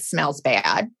rug that smells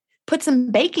bad, put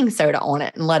some baking soda on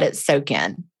it and let it soak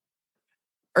in.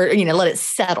 Or, let it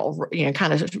settle,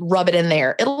 kind of rub it in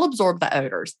there. It'll absorb the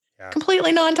odors. Yeah.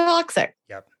 Completely non-toxic.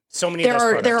 Yep. So many of those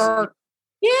products.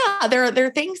 There are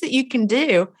things that you can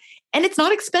do, and it's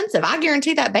not expensive. I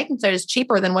guarantee that baking soda is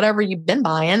cheaper than whatever you've been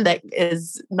buying that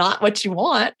is not what you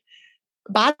want.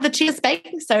 Buy the cheapest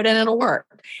baking soda and it'll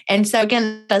work. And so again,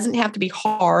 it doesn't have to be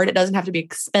hard. It doesn't have to be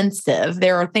expensive.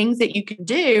 There are things that you can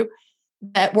do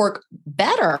that work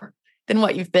better than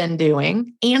what you've been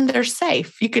doing, and they're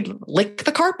safe. You could lick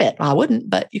the carpet. I wouldn't,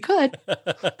 but you could.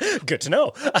 Good to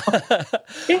know.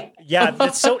 Yeah,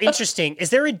 that's so interesting. Is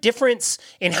there a difference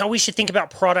in how we should think about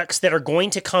products that are going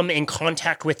to come in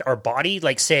contact with our body,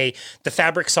 like say the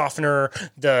fabric softener,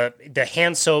 the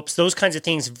hand soaps, those kinds of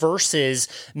things, versus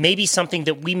maybe something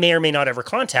that we may or may not ever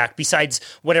contact besides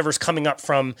whatever's coming up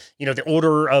from, the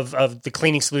odor of the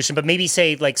cleaning solution, but maybe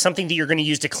say like something that you're going to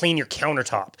use to clean your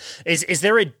countertop. Is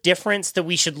there a difference sense that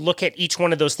we should look at each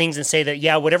one of those things and say that,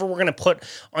 yeah, whatever we're going to put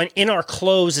on in our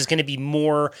clothes is going to be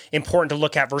more important to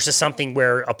look at versus something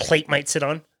where a plate might sit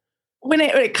on? When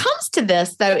it comes to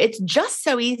this, though, it's just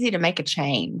so easy to make a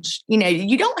change.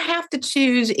 You don't have to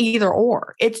choose either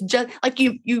or. It's just like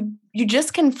you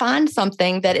just can find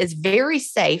something that is very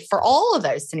safe for all of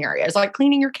those scenarios, like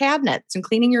cleaning your cabinets and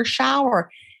cleaning your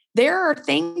shower. There are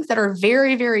things that are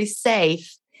very, very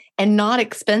safe and not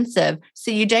expensive. So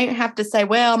you don't have to say,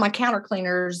 well, my counter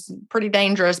cleaner is pretty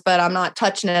dangerous, but I'm not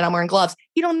touching it. I'm wearing gloves.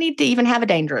 You don't need to even have a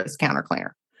dangerous counter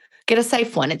cleaner. Get a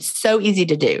safe one. It's so easy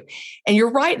to do. And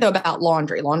you're right, though, about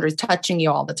laundry. Laundry is touching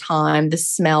you all the time. The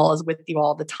smell is with you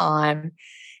all the time.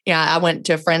 I went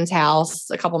to a friend's house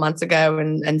a couple months ago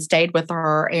and stayed with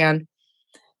her. And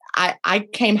I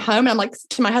came home and I'm like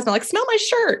to my husband, like, smell my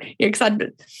shirt. Because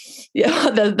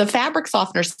the fabric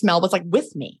softener smell was like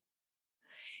with me.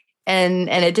 And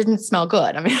it didn't smell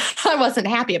good. I mean, I wasn't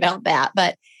happy about that.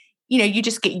 But you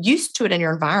just get used to it in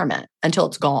your environment until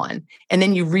it's gone. And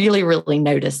then you really, really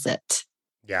notice it.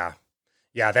 Yeah.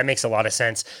 Yeah, that makes a lot of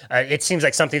sense. It seems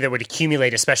like something that would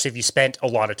accumulate, especially if you spent a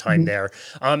lot of time there.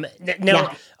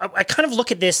 Now, I kind of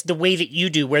look at this the way that you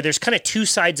do, where there's kind of two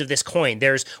sides of this coin.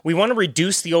 We want to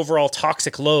reduce the overall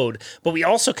toxic load, but we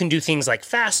also can do things like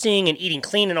fasting and eating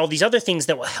clean and all these other things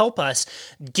that will help us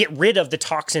get rid of the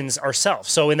toxins ourselves.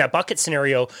 So in that bucket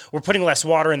scenario, we're putting less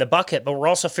water in the bucket, but we're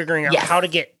also figuring out how to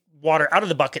get water out of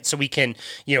the bucket so we can,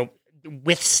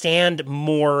 withstand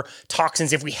more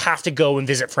toxins if we have to go and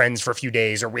visit friends for a few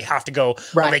days, or we have to go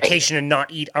on vacation and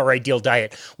not eat our ideal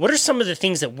diet. What are some of the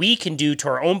things that we can do to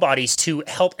our own bodies to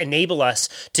help enable us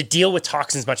to deal with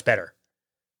toxins much better?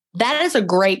 That is a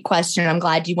great question. I'm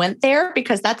glad you went there,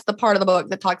 because that's the part of the book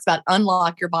that talks about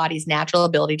unlock your body's natural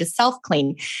ability to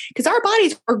self-clean, because our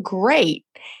bodies are great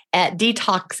at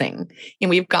detoxing. And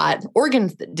we've got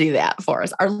organs that do that for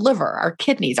us: our liver, our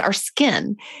kidneys, our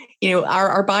skin.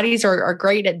 Our bodies are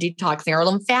great at detoxing, our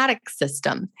lymphatic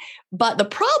system. But the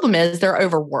problem is they're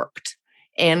overworked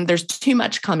and there's too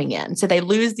much coming in. So they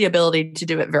lose the ability to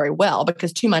do it very well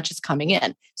because too much is coming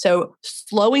in. So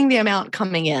slowing the amount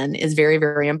coming in is very,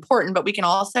 very important, but we can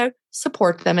also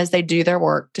support them as they do their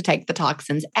work to take the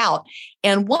toxins out.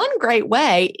 And one great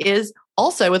way is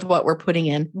also with what we're putting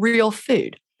in, real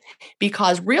food.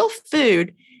 Because real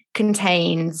food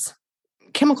contains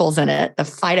chemicals in it, the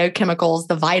phytochemicals,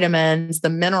 the vitamins, the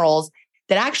minerals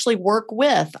that actually work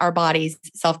with our body's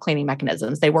self-cleaning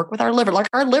mechanisms. They work with our liver. Like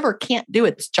our liver can't do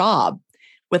its job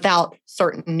without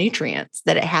certain nutrients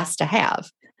that it has to have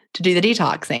to do the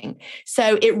detoxing.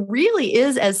 So it really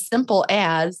is as simple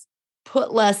as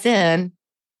put less in,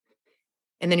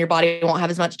 and then your body won't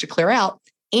have as much to clear out,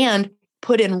 and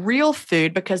put in real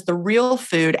food, because the real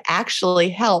food actually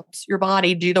helps your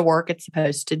body do the work it's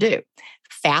supposed to do.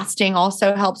 Fasting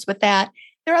also helps with that.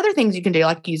 There are other things you can do,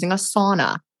 like using a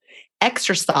sauna,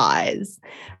 exercise,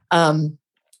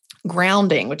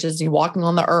 grounding, which is you walking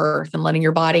on the earth and letting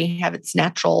your body have its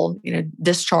natural,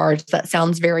 discharge. That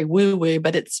sounds very woo-woo,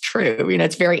 but it's true.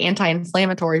 It's very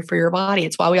anti-inflammatory for your body.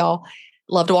 It's why we all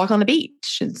love to walk on the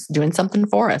beach. It's doing something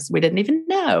for us we didn't even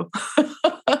know.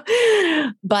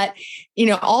 But,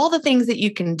 all the things that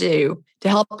you can do to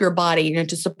help your body,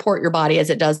 to support your body as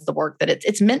it does the work that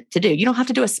it's meant to do. You don't have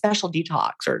to do a special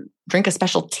detox or drink a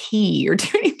special tea or do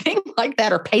anything like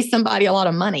that or pay somebody a lot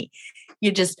of money.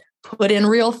 You just put in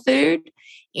real food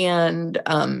and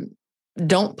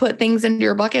don't put things into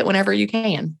your bucket whenever you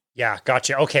can. Yeah,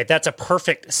 gotcha. Okay, that's a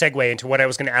perfect segue into what I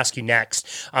was going to ask you next.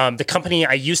 The company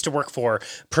I used to work for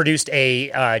produced a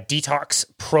detox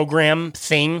program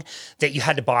thing that you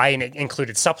had to buy, and it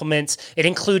included supplements. It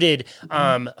included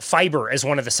fiber as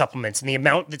one of the supplements, and the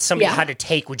amount that somebody had to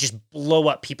take would just blow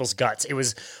up people's guts. It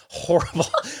was horrible.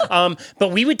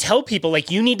 But we would tell people,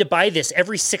 you need to buy this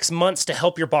every 6 months to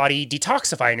help your body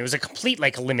detoxify, and it was a complete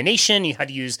elimination. You had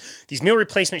to use these meal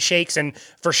replacement shakes, and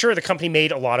for sure the company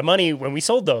made a lot of money when we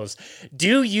sold those.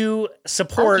 Do you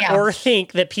support or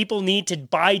think that people need to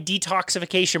buy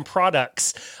detoxification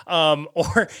products?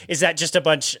 Or is that just a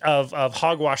bunch of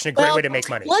hogwash and a great way to make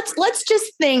money? Let's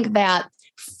just think that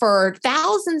for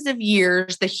thousands of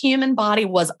years, the human body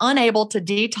was unable to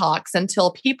detox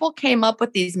until people came up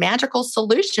with these magical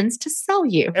solutions to sell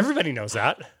you. Everybody knows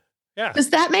that. Yeah. Does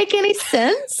that make any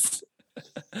sense?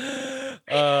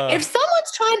 If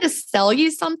someone's trying to sell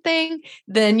you something,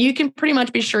 then you can pretty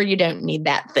much be sure you don't need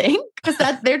that thing, because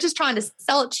they're just trying to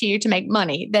sell it to you to make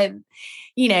money. That,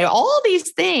 all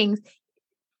these things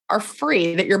are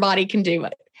free that your body can do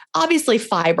it. Obviously,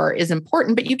 fiber is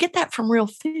important, but you get that from real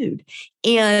food.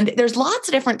 And there's lots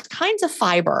of different kinds of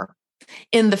fiber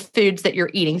in the foods that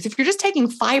you're eating. So if you're just taking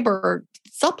fiber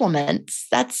supplements,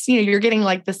 that's, you're getting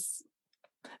like this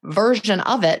version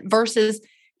of it versus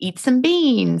eat some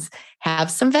beans, have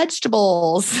some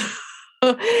vegetables,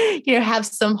 have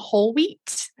some whole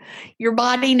wheat. Your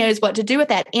body knows what to do with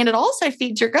that. And it also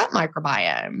feeds your gut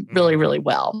microbiome really, really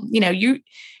well.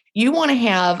 You want to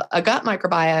have a gut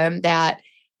microbiome that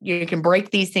you can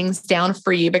break these things down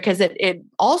for you, because it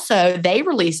also, they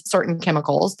release certain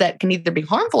chemicals that can either be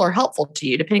harmful or helpful to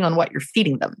you, depending on what you're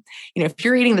feeding them. If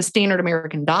you're eating the standard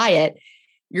American diet,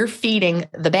 you're feeding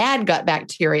the bad gut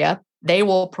bacteria, they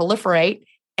will proliferate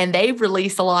and they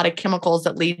release a lot of chemicals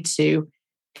that lead to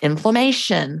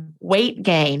inflammation, weight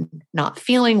gain, not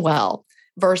feeling well.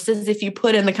 Versus if you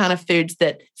put in the kind of foods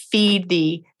that feed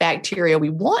the bacteria we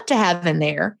want to have in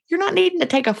there, you're not needing to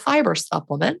take a fiber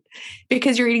supplement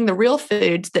because you're eating the real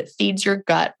foods that feeds your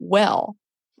gut well.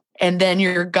 And then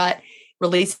your gut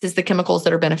releases the chemicals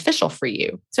that are beneficial for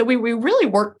you. So we really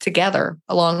work together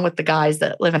along with the guys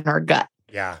that live in our gut.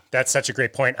 Yeah, that's such a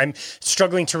great point. I'm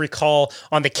struggling to recall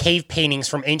on the cave paintings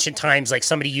from ancient times, like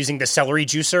somebody using the celery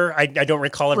juicer. I don't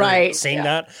recall ever seeing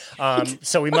that.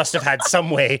 So we must have had some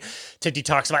way to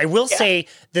detoxify. I will say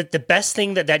that the best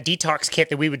thing that detox kit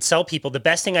that we would sell people, the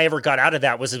best thing I ever got out of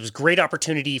that was it was a great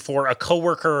opportunity for a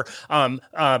coworker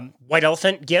white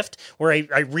elephant gift where I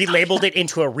relabeled it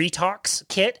into a retox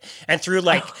kit and threw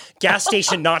like gas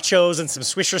station nachos and some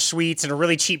Swisher Sweets and a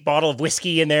really cheap bottle of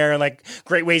whiskey in there and like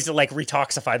great ways to like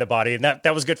detoxify the body. And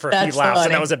that was good for a few laughs,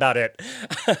 and that was about it.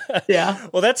 Yeah.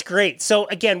 Well, that's great. So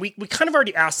again, we kind of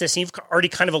already asked this, and you've already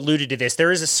kind of alluded to this.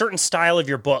 There is a certain style of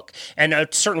your book and a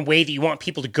certain way that you want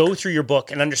people to go through your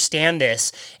book and understand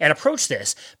this and approach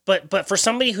this. But for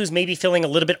somebody who's maybe feeling a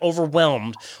little bit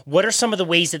overwhelmed, what are some of the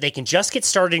ways that they can just get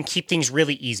started and keep things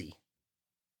really easy?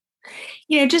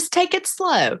 Just take it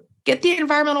slow. Get the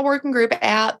Environmental Working Group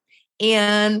app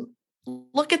and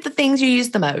look at the things you use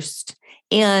the most.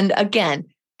 And again,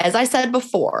 as I said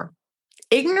before,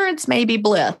 ignorance may be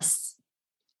bliss,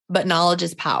 but knowledge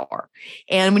is power.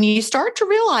 And when you start to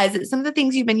realize that some of the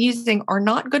things you've been using are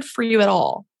not good for you at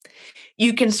all,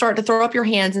 you can start to throw up your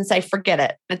hands and say, forget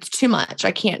it. It's too much.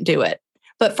 I can't do it.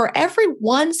 But for every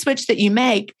one switch that you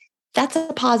make, that's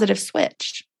a positive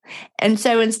switch. And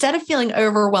so instead of feeling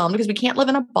overwhelmed, because we can't live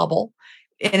in a bubble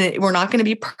and we're not going to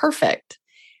be perfect,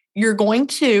 you're going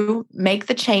to make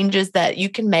the changes that you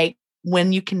can make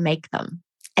when you can make them.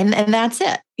 And that's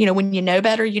it. When you know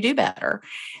better, you do better.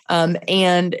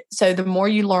 And so the more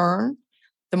you learn,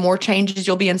 the more changes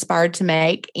you'll be inspired to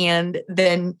make. And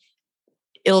then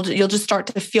you'll just start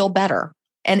to feel better.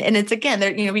 And it's again,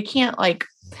 there, we can't like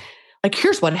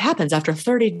here's what happens after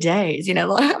 30 days,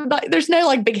 there's no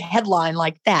like big headline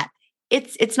like that.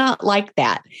 It's not like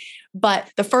that.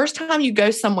 But the first time you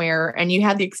go somewhere and you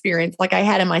have the experience like I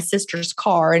had in my sister's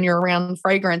car and you're around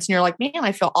fragrance and you're like, man,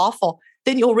 I feel awful.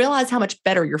 Then you'll realize how much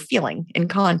better you're feeling in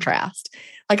contrast.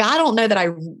 Like, I don't know that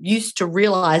I used to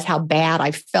realize how bad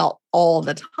I felt all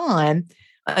the time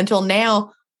until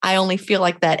now. I only feel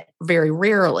like that very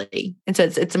rarely. And so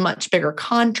it's a much bigger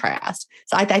contrast.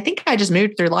 So I think I just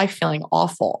moved through life feeling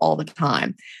awful all the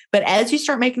time. But as you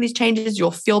start making these changes,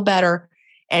 you'll feel better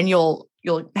and you'll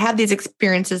have these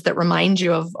experiences that remind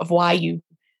you of why you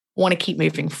want to keep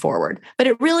moving forward. But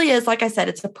it really is, like I said,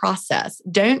 it's a process.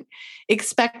 Don't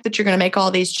expect that you're going to make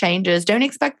all these changes. Don't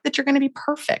expect that you're going to be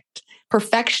perfect.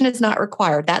 Perfection is not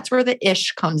required. That's where the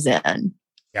ish comes in.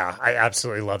 Yeah, I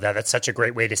absolutely love that. That's such a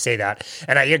great way to say that.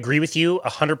 And I agree with you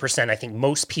 100%. I think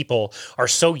most people are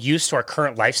so used to our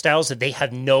current lifestyles that they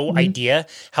have no idea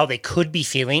how they could be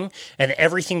feeling. And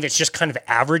everything that's just kind of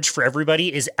average for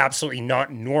everybody is absolutely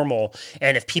not normal.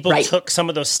 And if people took some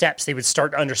of those steps, they would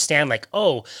start to understand like,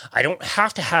 oh, I don't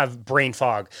have to have brain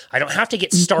fog. I don't have to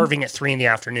get starving at 3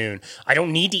 p.m. I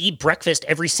don't need to eat breakfast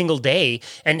every single day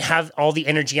and have all the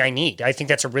energy I need. I think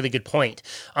that's a really good point.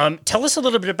 Tell us a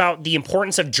little bit about the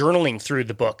importance of journaling through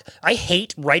the book. I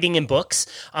hate writing in books.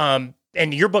 And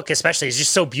your book especially is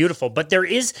just so beautiful, but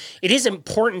it is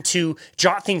important to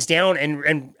jot things down.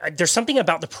 And there's something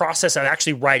about the process of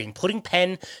actually writing, putting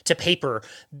pen to paper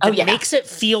that makes it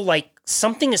feel like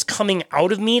something is coming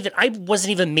out of me that I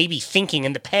wasn't even maybe thinking.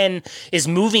 And the pen is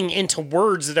moving into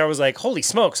words that I was like, holy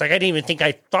smokes. Like, I didn't even think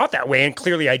I thought that way. And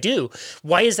clearly I do.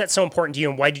 Why is that so important to you?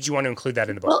 And why did you want to include that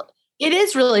in the book? Well, it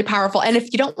is really powerful. And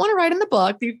if you don't want to write in the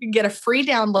book, you can get a free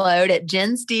download at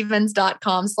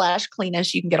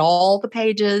jenstevens.com/cleanish. You can get all the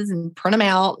pages and print them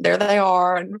out. There they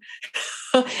are.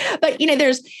 But,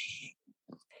 there's,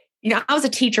 I was a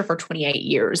teacher for 28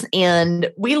 years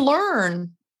and we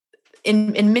learn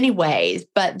in many ways,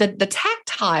 but the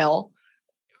tactile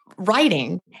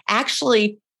writing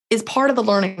actually is part of the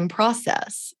learning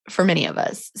process for many of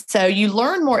us. So you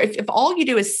learn more. If all you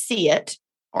do is see it,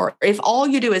 or if all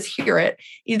you do is hear it,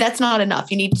 that's not enough.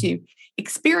 You need to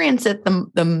experience it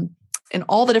in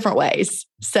all the different ways.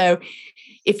 So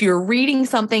if you're reading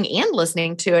something and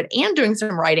listening to it and doing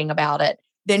some writing about it,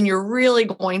 then you're really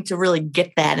going to really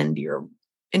get that into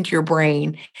your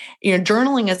brain.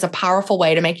 Journaling is a powerful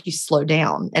way to make you slow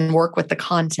down and work with the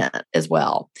content as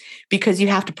well, because you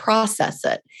have to process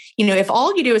it. If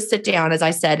all you do is sit down, as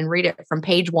I said, and read it from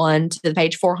page 1 to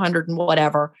page 400 and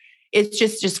whatever, it's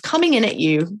just coming in at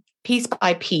you piece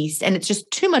by piece. And it's just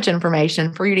too much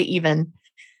information for you to even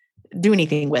do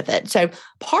anything with it. So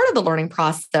part of the learning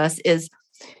process is,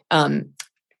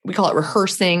 we call it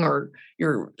rehearsing, or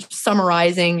you're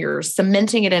summarizing, you're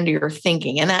cementing it into your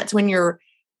thinking. And that's when you're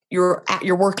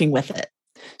working with it.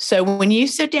 So when you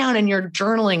sit down and you're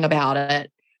journaling about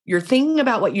it, you're thinking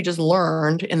about what you just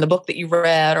learned in the book that you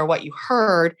read or what you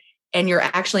heard, and you're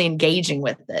actually engaging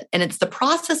with it. And it's the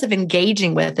process of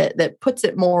engaging with it that puts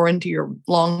it more into your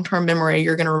long-term memory.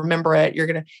 You're going to remember it. You're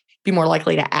going to be more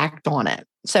likely to act on it.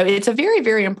 So it's a very,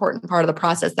 very important part of the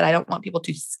process that I don't want people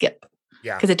to skip.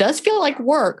 Yeah. Because it does feel like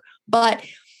work. But,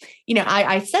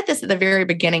 I said this at the very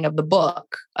beginning of the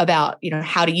book about,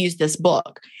 how to use this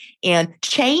book. And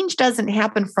change doesn't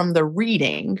happen from the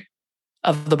reading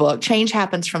of the book. Change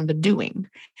happens from the doing.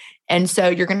 And so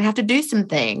you're going to have to do some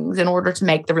things in order to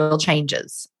make the real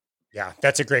changes. Yeah,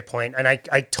 that's a great point. And I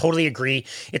totally agree.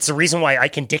 It's the reason why I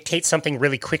can dictate something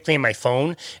really quickly in my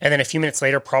phone, and then a few minutes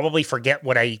later probably forget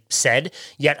what I said,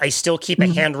 yet I still keep a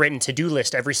handwritten to-do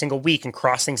list every single week and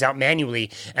cross things out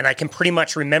manually. And I can pretty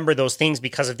much remember those things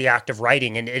because of the act of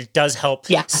writing. And it does help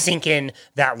sink in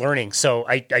that learning. So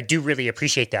I do really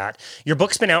appreciate that. Your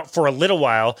book's been out for a little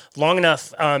while, long enough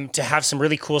to have some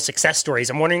really cool success stories.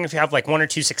 I'm wondering if you have like 1 or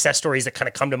 2 success stories that kind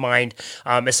of come to mind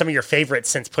as some of your favorites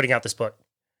since putting out this book.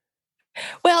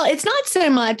 Well, it's not so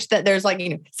much that there's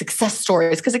success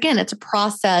stories, because again, it's a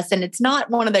process, and it's not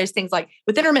one of those things like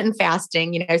with intermittent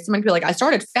fasting, someone could be like, I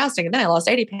started fasting and then I lost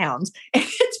 80 pounds.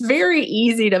 It's very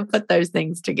easy to put those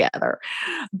things together.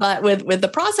 But with the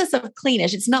process of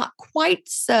Cleanish, it's not quite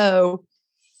so,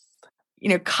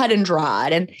 cut and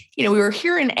dried. And, we were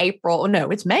here in April. No,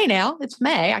 it's May now. It's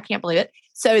May. I can't believe it.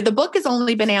 So the book has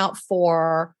only been out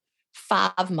for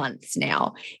 5 months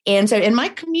now. And so in my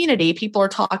community, people are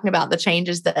talking about the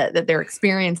changes that they're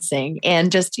experiencing,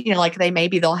 and just,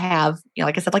 they'll have,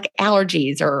 like I said, like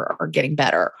allergies are getting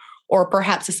better, or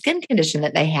perhaps a skin condition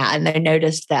that they had and they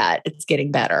noticed that it's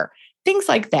getting better. Things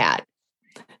like that.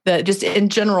 Just in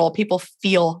general, people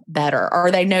feel better,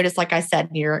 or they notice, like I said,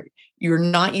 you're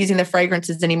not using the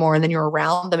fragrances anymore, and then you're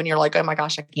around them and you're like, oh my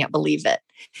gosh, I can't believe it.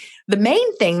 The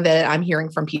main thing that I'm hearing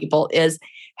from people is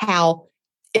how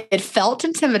it felt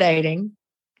intimidating,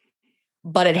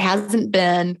 but it hasn't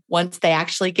been once they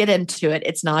actually get into it.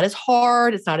 It's not as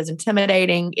hard. It's not as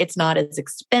intimidating. It's not as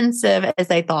expensive as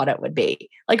they thought it would be.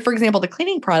 Like, for example, the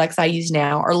cleaning products I use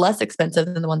now are less expensive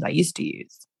than the ones I used to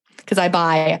use, because I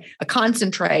buy a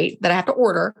concentrate that I have to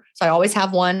order. So I always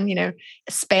have one,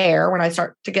 spare. When I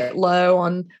start to get low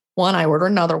on one, I order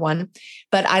another one.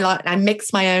 But I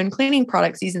mix my own cleaning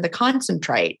products using the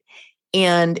concentrate.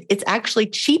 And it's actually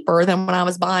cheaper than when I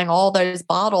was buying all those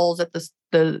bottles at the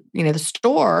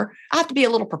store. I have to be a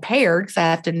little prepared because I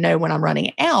have to know when I'm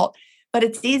running out, but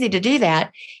it's easy to do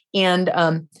that.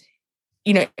 And,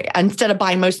 instead of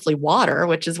buying mostly water,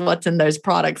 which is what's in those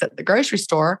products at the grocery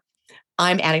store,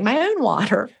 I'm adding my own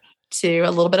water to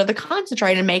a little bit of the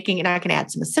concentrate and and I can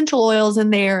add some essential oils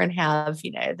in there and have,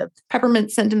 the peppermint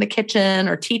scent in the kitchen,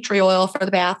 or tea tree oil for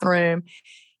the bathroom.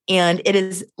 And it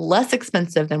is less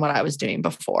expensive than what I was doing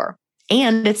before.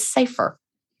 And it's safer.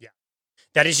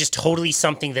 That is just totally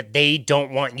something that they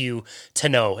don't want you to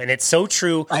know. And it's so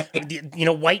true.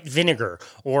 White vinegar,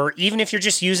 or even if you're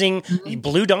just using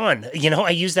Blue Dawn,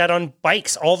 I use that on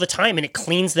bikes all the time, and it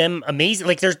cleans them amazing.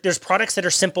 Like there's products that are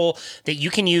simple that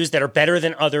you can use that are better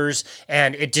than others.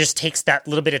 And it just takes that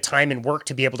little bit of time and work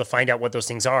to be able to find out what those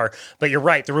things are. But you're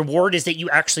right. The reward is that you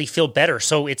actually feel better.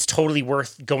 So it's totally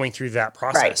worth going through that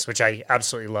process, which I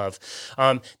absolutely love.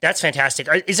 That's fantastic.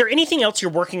 Is there anything else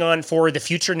you're working on for the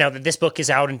future now that this book is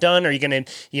out and done? Are you going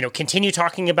to, continue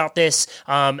talking about this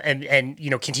and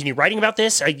continue writing about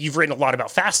this? You've written a lot about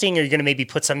fasting. Are you going to maybe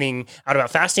put something out about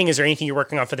fasting? Is there anything you're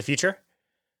working on for the future?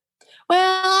 Well,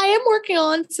 I am working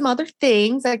on some other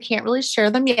things. I can't really share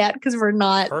them yet because we're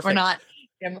not,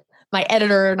 my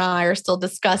editor and I are still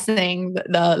discussing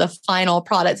the final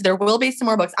products. There will be some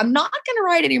more books. I'm not going to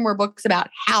write any more books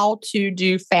about how to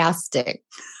do fasting.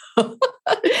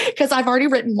 because I've already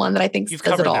written one that I think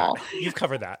says it all. You've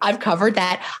covered that. I've covered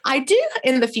that. I do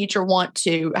in the future want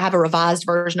to have a revised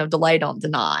version of Delay Don't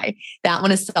Deny. That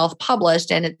one is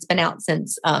self-published and it's been out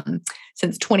since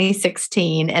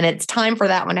 2016. And it's time for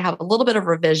that one to have a little bit of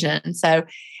revision. So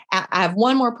I have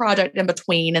one more project in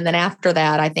between. And then after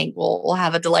that, I think we'll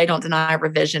have a Delay Don't Deny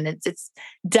revision. It's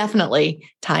definitely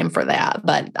time for that.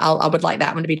 But I would like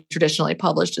that one to be traditionally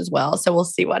published as well. So we'll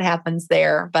see what happens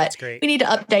there. But we need to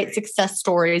update success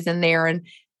stories in there and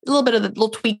a little bit of the little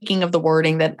tweaking of the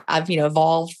wording that I've,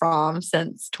 evolved from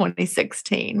since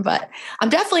 2016. But I'm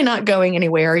definitely not going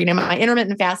anywhere. My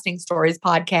intermittent fasting stories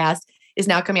podcast is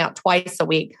now coming out twice a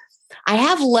week. I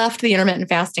have left the intermittent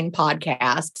fasting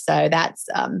podcast. So that's,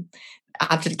 I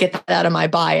have to get that out of my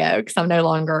bio because I'm no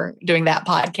longer doing that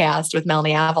podcast with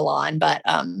Melanie Avalon, but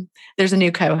there's a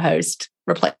new co-host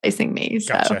replacing me.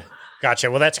 So.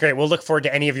 Gotcha. Well, that's great. We'll look forward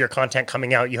to any of your content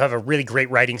coming out. You have a really great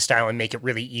writing style and make it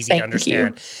really easy to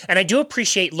understand. And I do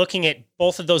appreciate looking at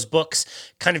both of those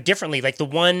books kind of differently. Like the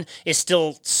one is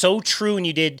still so true and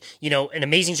you did, an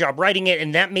amazing job writing it.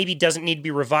 And that maybe doesn't need to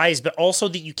be revised, but also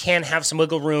that you can have some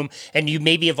wiggle room and you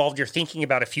maybe evolved your thinking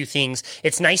about a few things.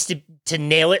 It's nice to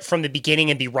nail it from the beginning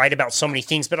and be right about so many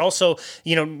things, but also,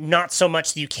 not so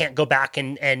much that you can't go back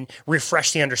and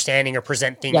refresh the understanding or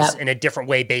present things in a different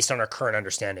way based on our current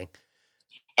understanding.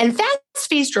 And Fast,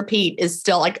 Feast, Repeat is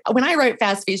still like when I wrote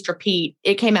Fast, Feast, Repeat,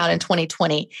 it came out in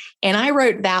 2020. And I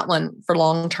wrote that one for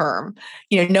long term,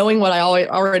 knowing what I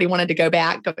already wanted to go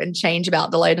back and change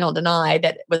about Delay Don't Deny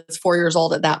that was 4 years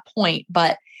old at that point.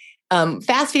 But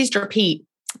Fast, Feast, Repeat,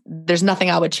 there's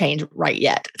nothing I would change right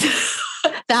yet.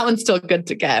 That one's still good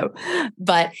to go.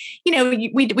 But,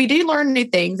 we do learn new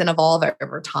things and evolve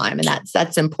over time. And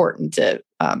that's important to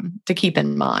keep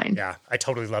in mind. Yeah, I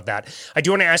totally love that. I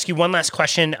do want to ask you one last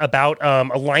question about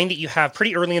a line that you have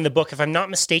pretty early in the book. If I'm not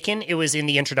mistaken, it was in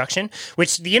the introduction,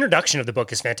 which the introduction of the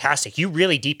book is fantastic. You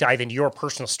really deep dive into your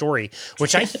personal story,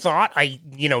 which I thought I,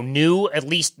 knew at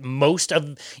least most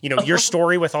of, your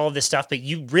story with all of this stuff, but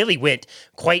you really went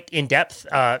quite in depth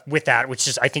with that,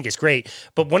 which I think is great.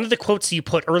 But one of the quotes that you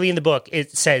put early in the book,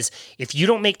 it says, if you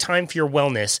don't make time for your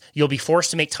wellness, you'll be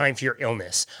forced to make time for your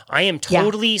illness. I am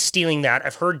totally stealing that.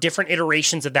 I've heard different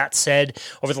iterations of that said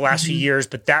over the last few years,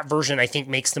 but that version I think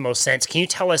makes the most sense. Can you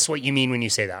tell us what you mean when you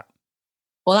say that?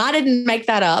 Well, I didn't make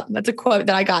that up. That's a quote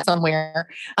that I got somewhere,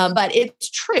 but it's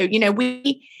true.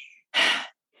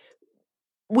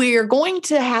 We're going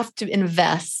to have to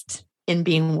invest in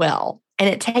being well, and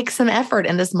it takes some effort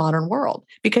in this modern world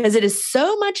because it is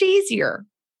so much easier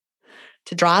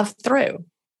to drive through,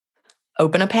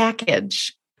 open a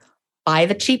package, buy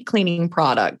the cheap cleaning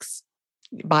products,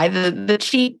 buy the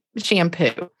cheap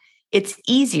shampoo. It's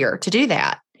easier to do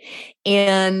that.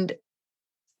 And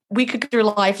we could go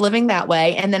through life living that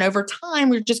way. And then over time,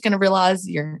 we're just going to realize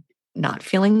you're not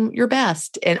feeling your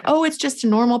best. And, it's just a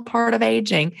normal part of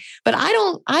aging. But I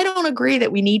don't agree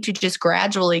that we need to just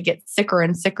gradually get sicker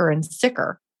and sicker and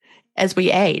sicker as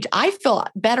we age. I feel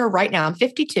better right now. I'm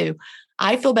 52.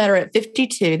 I feel better at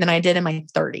 52 than I did in my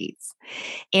 30s.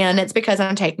 And it's because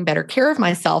I'm taking better care of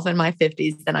myself in my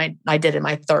 50s than I did in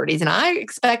my 30s. And I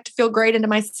expect to feel great into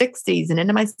my 60s and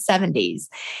into my 70s.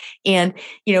 And,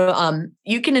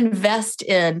 you can invest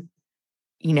in,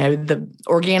 the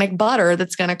organic butter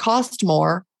that's going to cost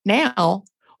more now,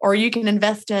 or you can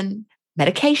invest in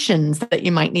medications that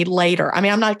you might need later. I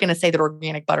mean, I'm not going to say that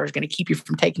organic butter is going to keep you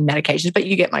from taking medications, but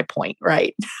you get my point,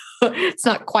 right? It's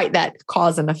not quite that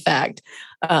cause and effect,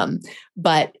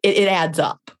 but it adds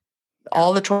up.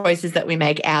 All the choices that we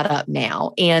make add up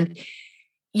now. And,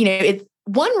 it's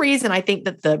one reason I think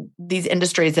that these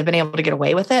industries have been able to get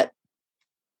away with it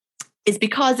is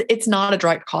because it's not a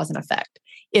direct cause and effect.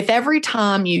 If every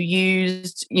time you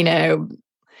used,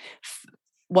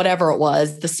 whatever it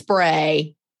was, the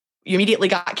spray, you immediately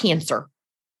got cancer.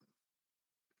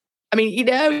 I mean,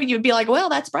 you'd be like, well,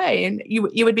 that's spray. And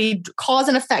you would be cause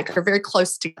and effect are very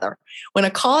close together. When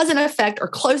a cause and effect are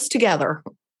close together,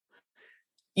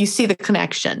 you see the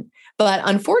connection. But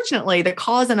unfortunately, the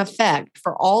cause and effect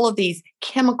for all of these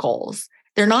chemicals,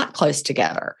 they're not close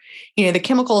together. The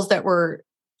chemicals that we're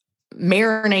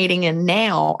marinating in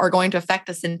now are going to affect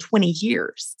us in 20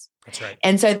 years. That's right.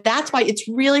 And so that's why it's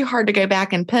really hard to go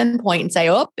back and pinpoint and say,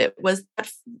 it was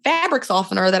that fabric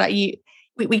softener that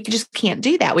we just can't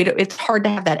do that. It's hard to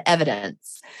have that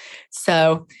evidence.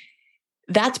 So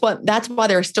that's why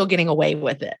they're still getting away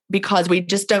with it, because we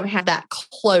just don't have that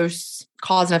close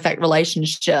cause and effect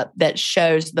relationship that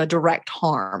shows the direct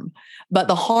harm. But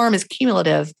the harm is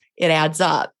cumulative. It adds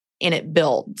up and it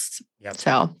builds. Yep.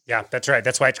 So yeah, that's right.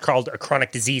 That's why it's called a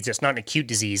chronic disease. It's not an acute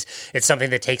disease. It's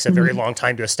something that takes a very long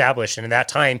time to establish. And in that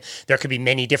time, there could be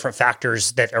many different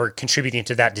factors that are contributing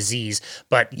to that disease.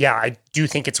 But yeah, I do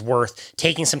think it's worth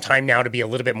taking some time now to be a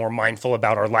little bit more mindful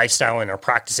about our lifestyle and our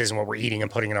practices and what we're eating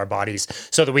and putting in our bodies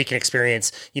so that we can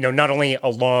experience, not only a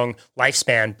long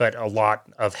lifespan, but a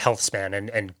lot of health span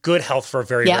and good health for a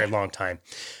very, very long time.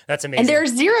 That's amazing. And there are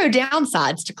zero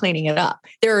downsides to cleaning it up.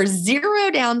 There are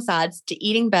zero downsides to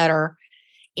eating better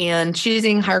and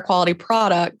choosing higher quality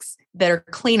products that are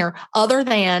cleaner, other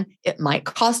than it might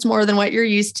cost more than what you're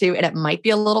used to, and it might be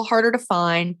a little harder to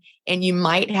find, and you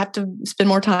might have to spend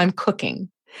more time cooking.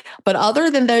 But other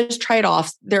than those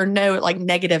trade-offs, there are no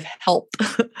negative health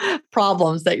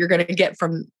problems that you're going to get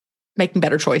from making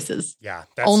better choices. Yeah.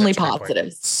 That's only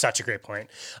positives. Such a great point.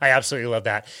 I absolutely love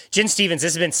that. Gin Stephens,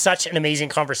 this has been such an amazing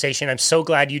conversation. I'm so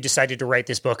glad you decided to write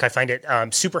this book. I find it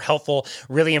super helpful,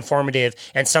 really informative,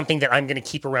 and something that I'm going to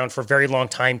keep around for a very long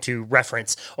time to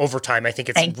reference over time. I think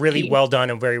it's really well done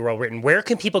and very well written. Where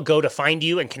can people go to find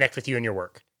you and connect with you and your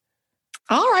work?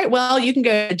 All right. Well, you can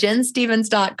go to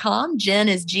JenStephens.com. Jen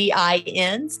is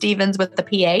Gin, Stephens with the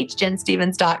PH,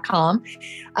 JenStephens.com.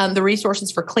 The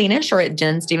resources for Cleanish are at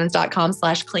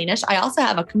JenStephens.com/Cleanish. I also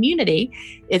have a community.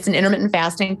 It's an intermittent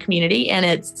fasting community, and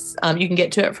it's you can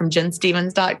get to it from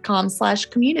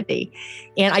JenStephens.com/community.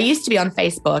 And I used to be on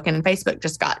Facebook, and Facebook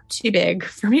just got too big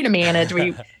for me to manage.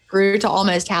 We grew to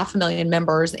almost 500,000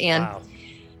 members, and wow.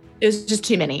 It was just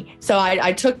too many. So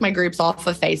I took my groups off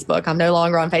of Facebook. I'm no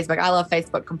longer on Facebook. I love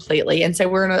Facebook completely. And so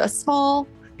we're in a small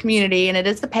community, and it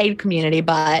is a paid community,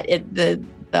 but the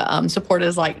support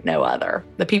is like no other.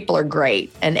 The people are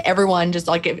great. And everyone just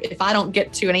if I don't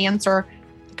get to an answer,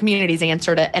 the community's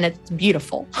answered it, and it's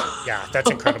beautiful. Yeah,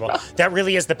 that's incredible. That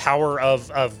really is the power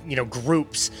of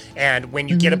groups. And when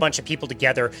you get a bunch of people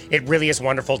together, it really is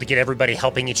wonderful to get everybody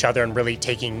helping each other and really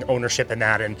taking ownership in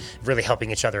that and really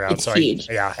helping each other out. It's huge.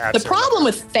 Absolutely. The problem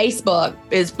with Facebook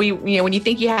is when you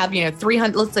think you have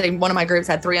 300, let's say one of my groups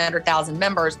had 300,000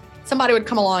 members, somebody would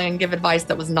come along and give advice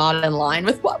that was not in line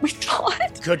with what we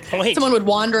thought. Good point. Someone would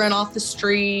wander in off the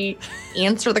street,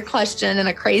 answer the question in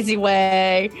a crazy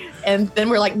way. And then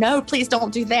we're like, no, please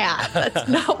don't do that. That's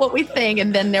not what we think.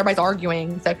 And then everybody's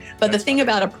arguing. But the thing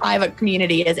about a private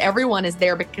community is everyone is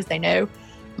there because they know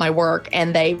my work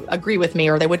and they agree with me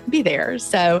or they wouldn't be there.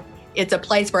 So it's a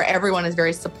place where everyone is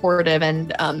very supportive,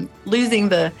 and losing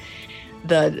the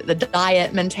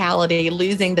diet mentality,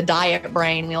 losing the diet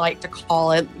brain, we like to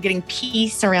call it, getting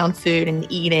peace around food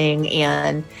and eating,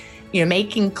 and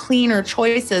making cleaner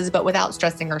choices, but without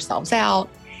stressing ourselves out,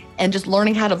 and just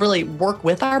learning how to really work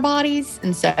with our bodies.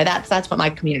 And so that's what my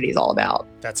community is all about.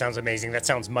 That sounds amazing. That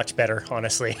sounds much better,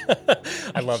 honestly.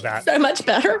 I love that. So much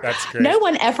better. That's great. No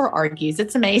one ever argues.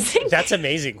 It's amazing. That's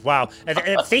amazing. Wow. And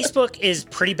Facebook is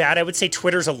pretty bad. I would say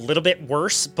Twitter's a little bit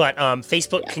worse, but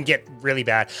Facebook can get really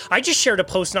bad. I just shared a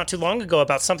post not too long ago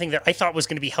about something that I thought was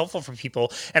going to be helpful for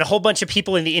people, and a whole bunch of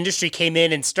people in the industry came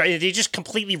in and they just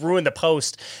completely ruined the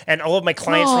post. And all of my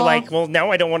clients were like, well, now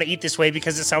I don't want to eat this way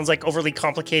because it sounds like overly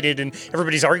complicated and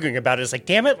everybody's arguing about it. It's like,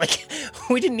 damn it.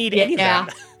 We didn't need any of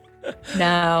that.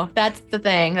 No, that's the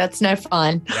thing. That's no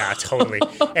fun. Yeah, totally.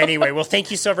 Anyway, well, thank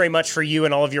you so very much for you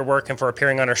and all of your work and for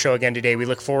appearing on our show again today. We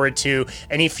look forward to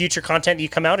any future content you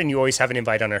come out, and you always have an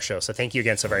invite on our show. So thank you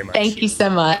again so very much. Thank you so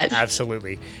much.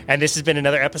 Absolutely. And this has been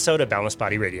another episode of Balanced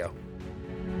Body Radio.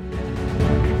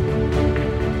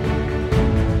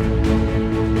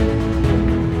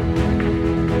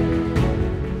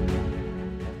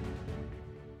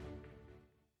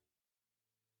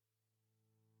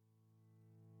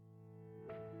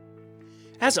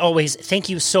 As always, thank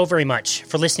you so very much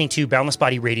for listening to Boundless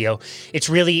Body Radio. It's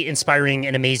really inspiring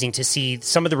and amazing to see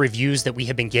some of the reviews that we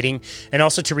have been getting, and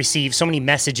also to receive so many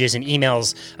messages and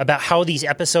emails about how these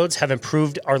episodes have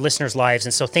improved our listeners' lives.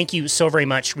 And so thank you so very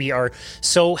much. We are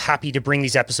so happy to bring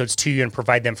these episodes to you and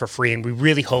provide them for free, and we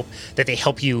really hope that they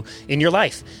help you in your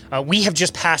life. We have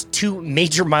just passed 2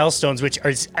 major milestones, which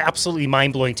is absolutely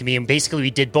mind-blowing to me. And basically, we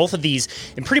did both of these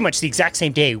in pretty much the exact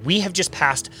same day. We have just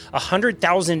passed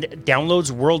 100,000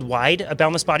 downloads worldwide of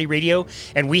Boundless Body Radio,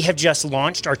 and we have just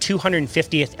launched our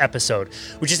 250th episode,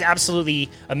 which is absolutely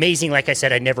amazing. Like I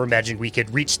said, I never imagined we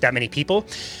could reach that many people.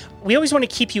 we always want to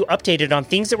keep you updated on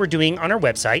things that we're doing on our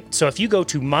website. So if you go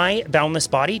to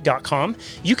myboundlessbody.com,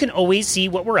 you can always see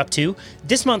what we're up to.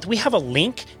 This month, we have a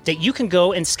link that you can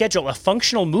go and schedule a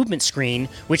functional movement screen,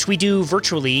 which we do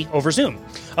virtually over Zoom.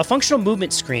 A functional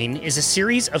movement screen is a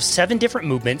series of 7 different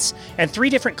movements and 3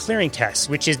 different clearing tests,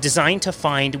 which is designed to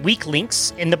find weak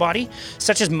links in the body,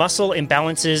 such as muscle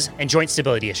imbalances and joint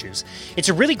stability issues. It's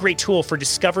a really great tool for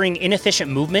discovering inefficient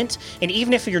movement, and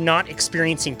even if you're not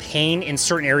experiencing pain in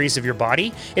certain areas of your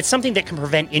body, it's something that can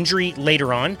prevent injury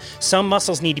later on. Some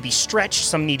muscles need to be stretched,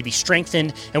 some need to be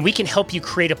strengthened, and we can help you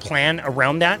create a plan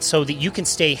around that so that you can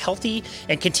stay healthy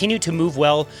and continue to move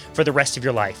well for the rest of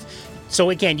your life. So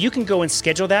again, you can go and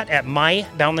schedule that at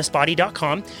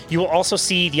myboundlessbody.com. You will also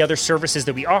see the other services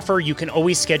that we offer. You can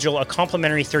always schedule a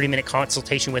complimentary 30-minute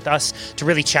consultation with us to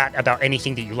really chat about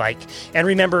anything that you like. And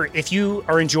remember, if you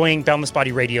are enjoying Boundless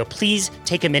Body Radio, please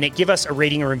take a minute, give us a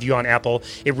rating or review on Apple.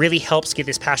 It really helps get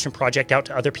this passion project out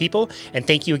to other people. And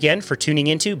thank you again for tuning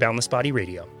into Boundless Body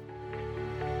Radio.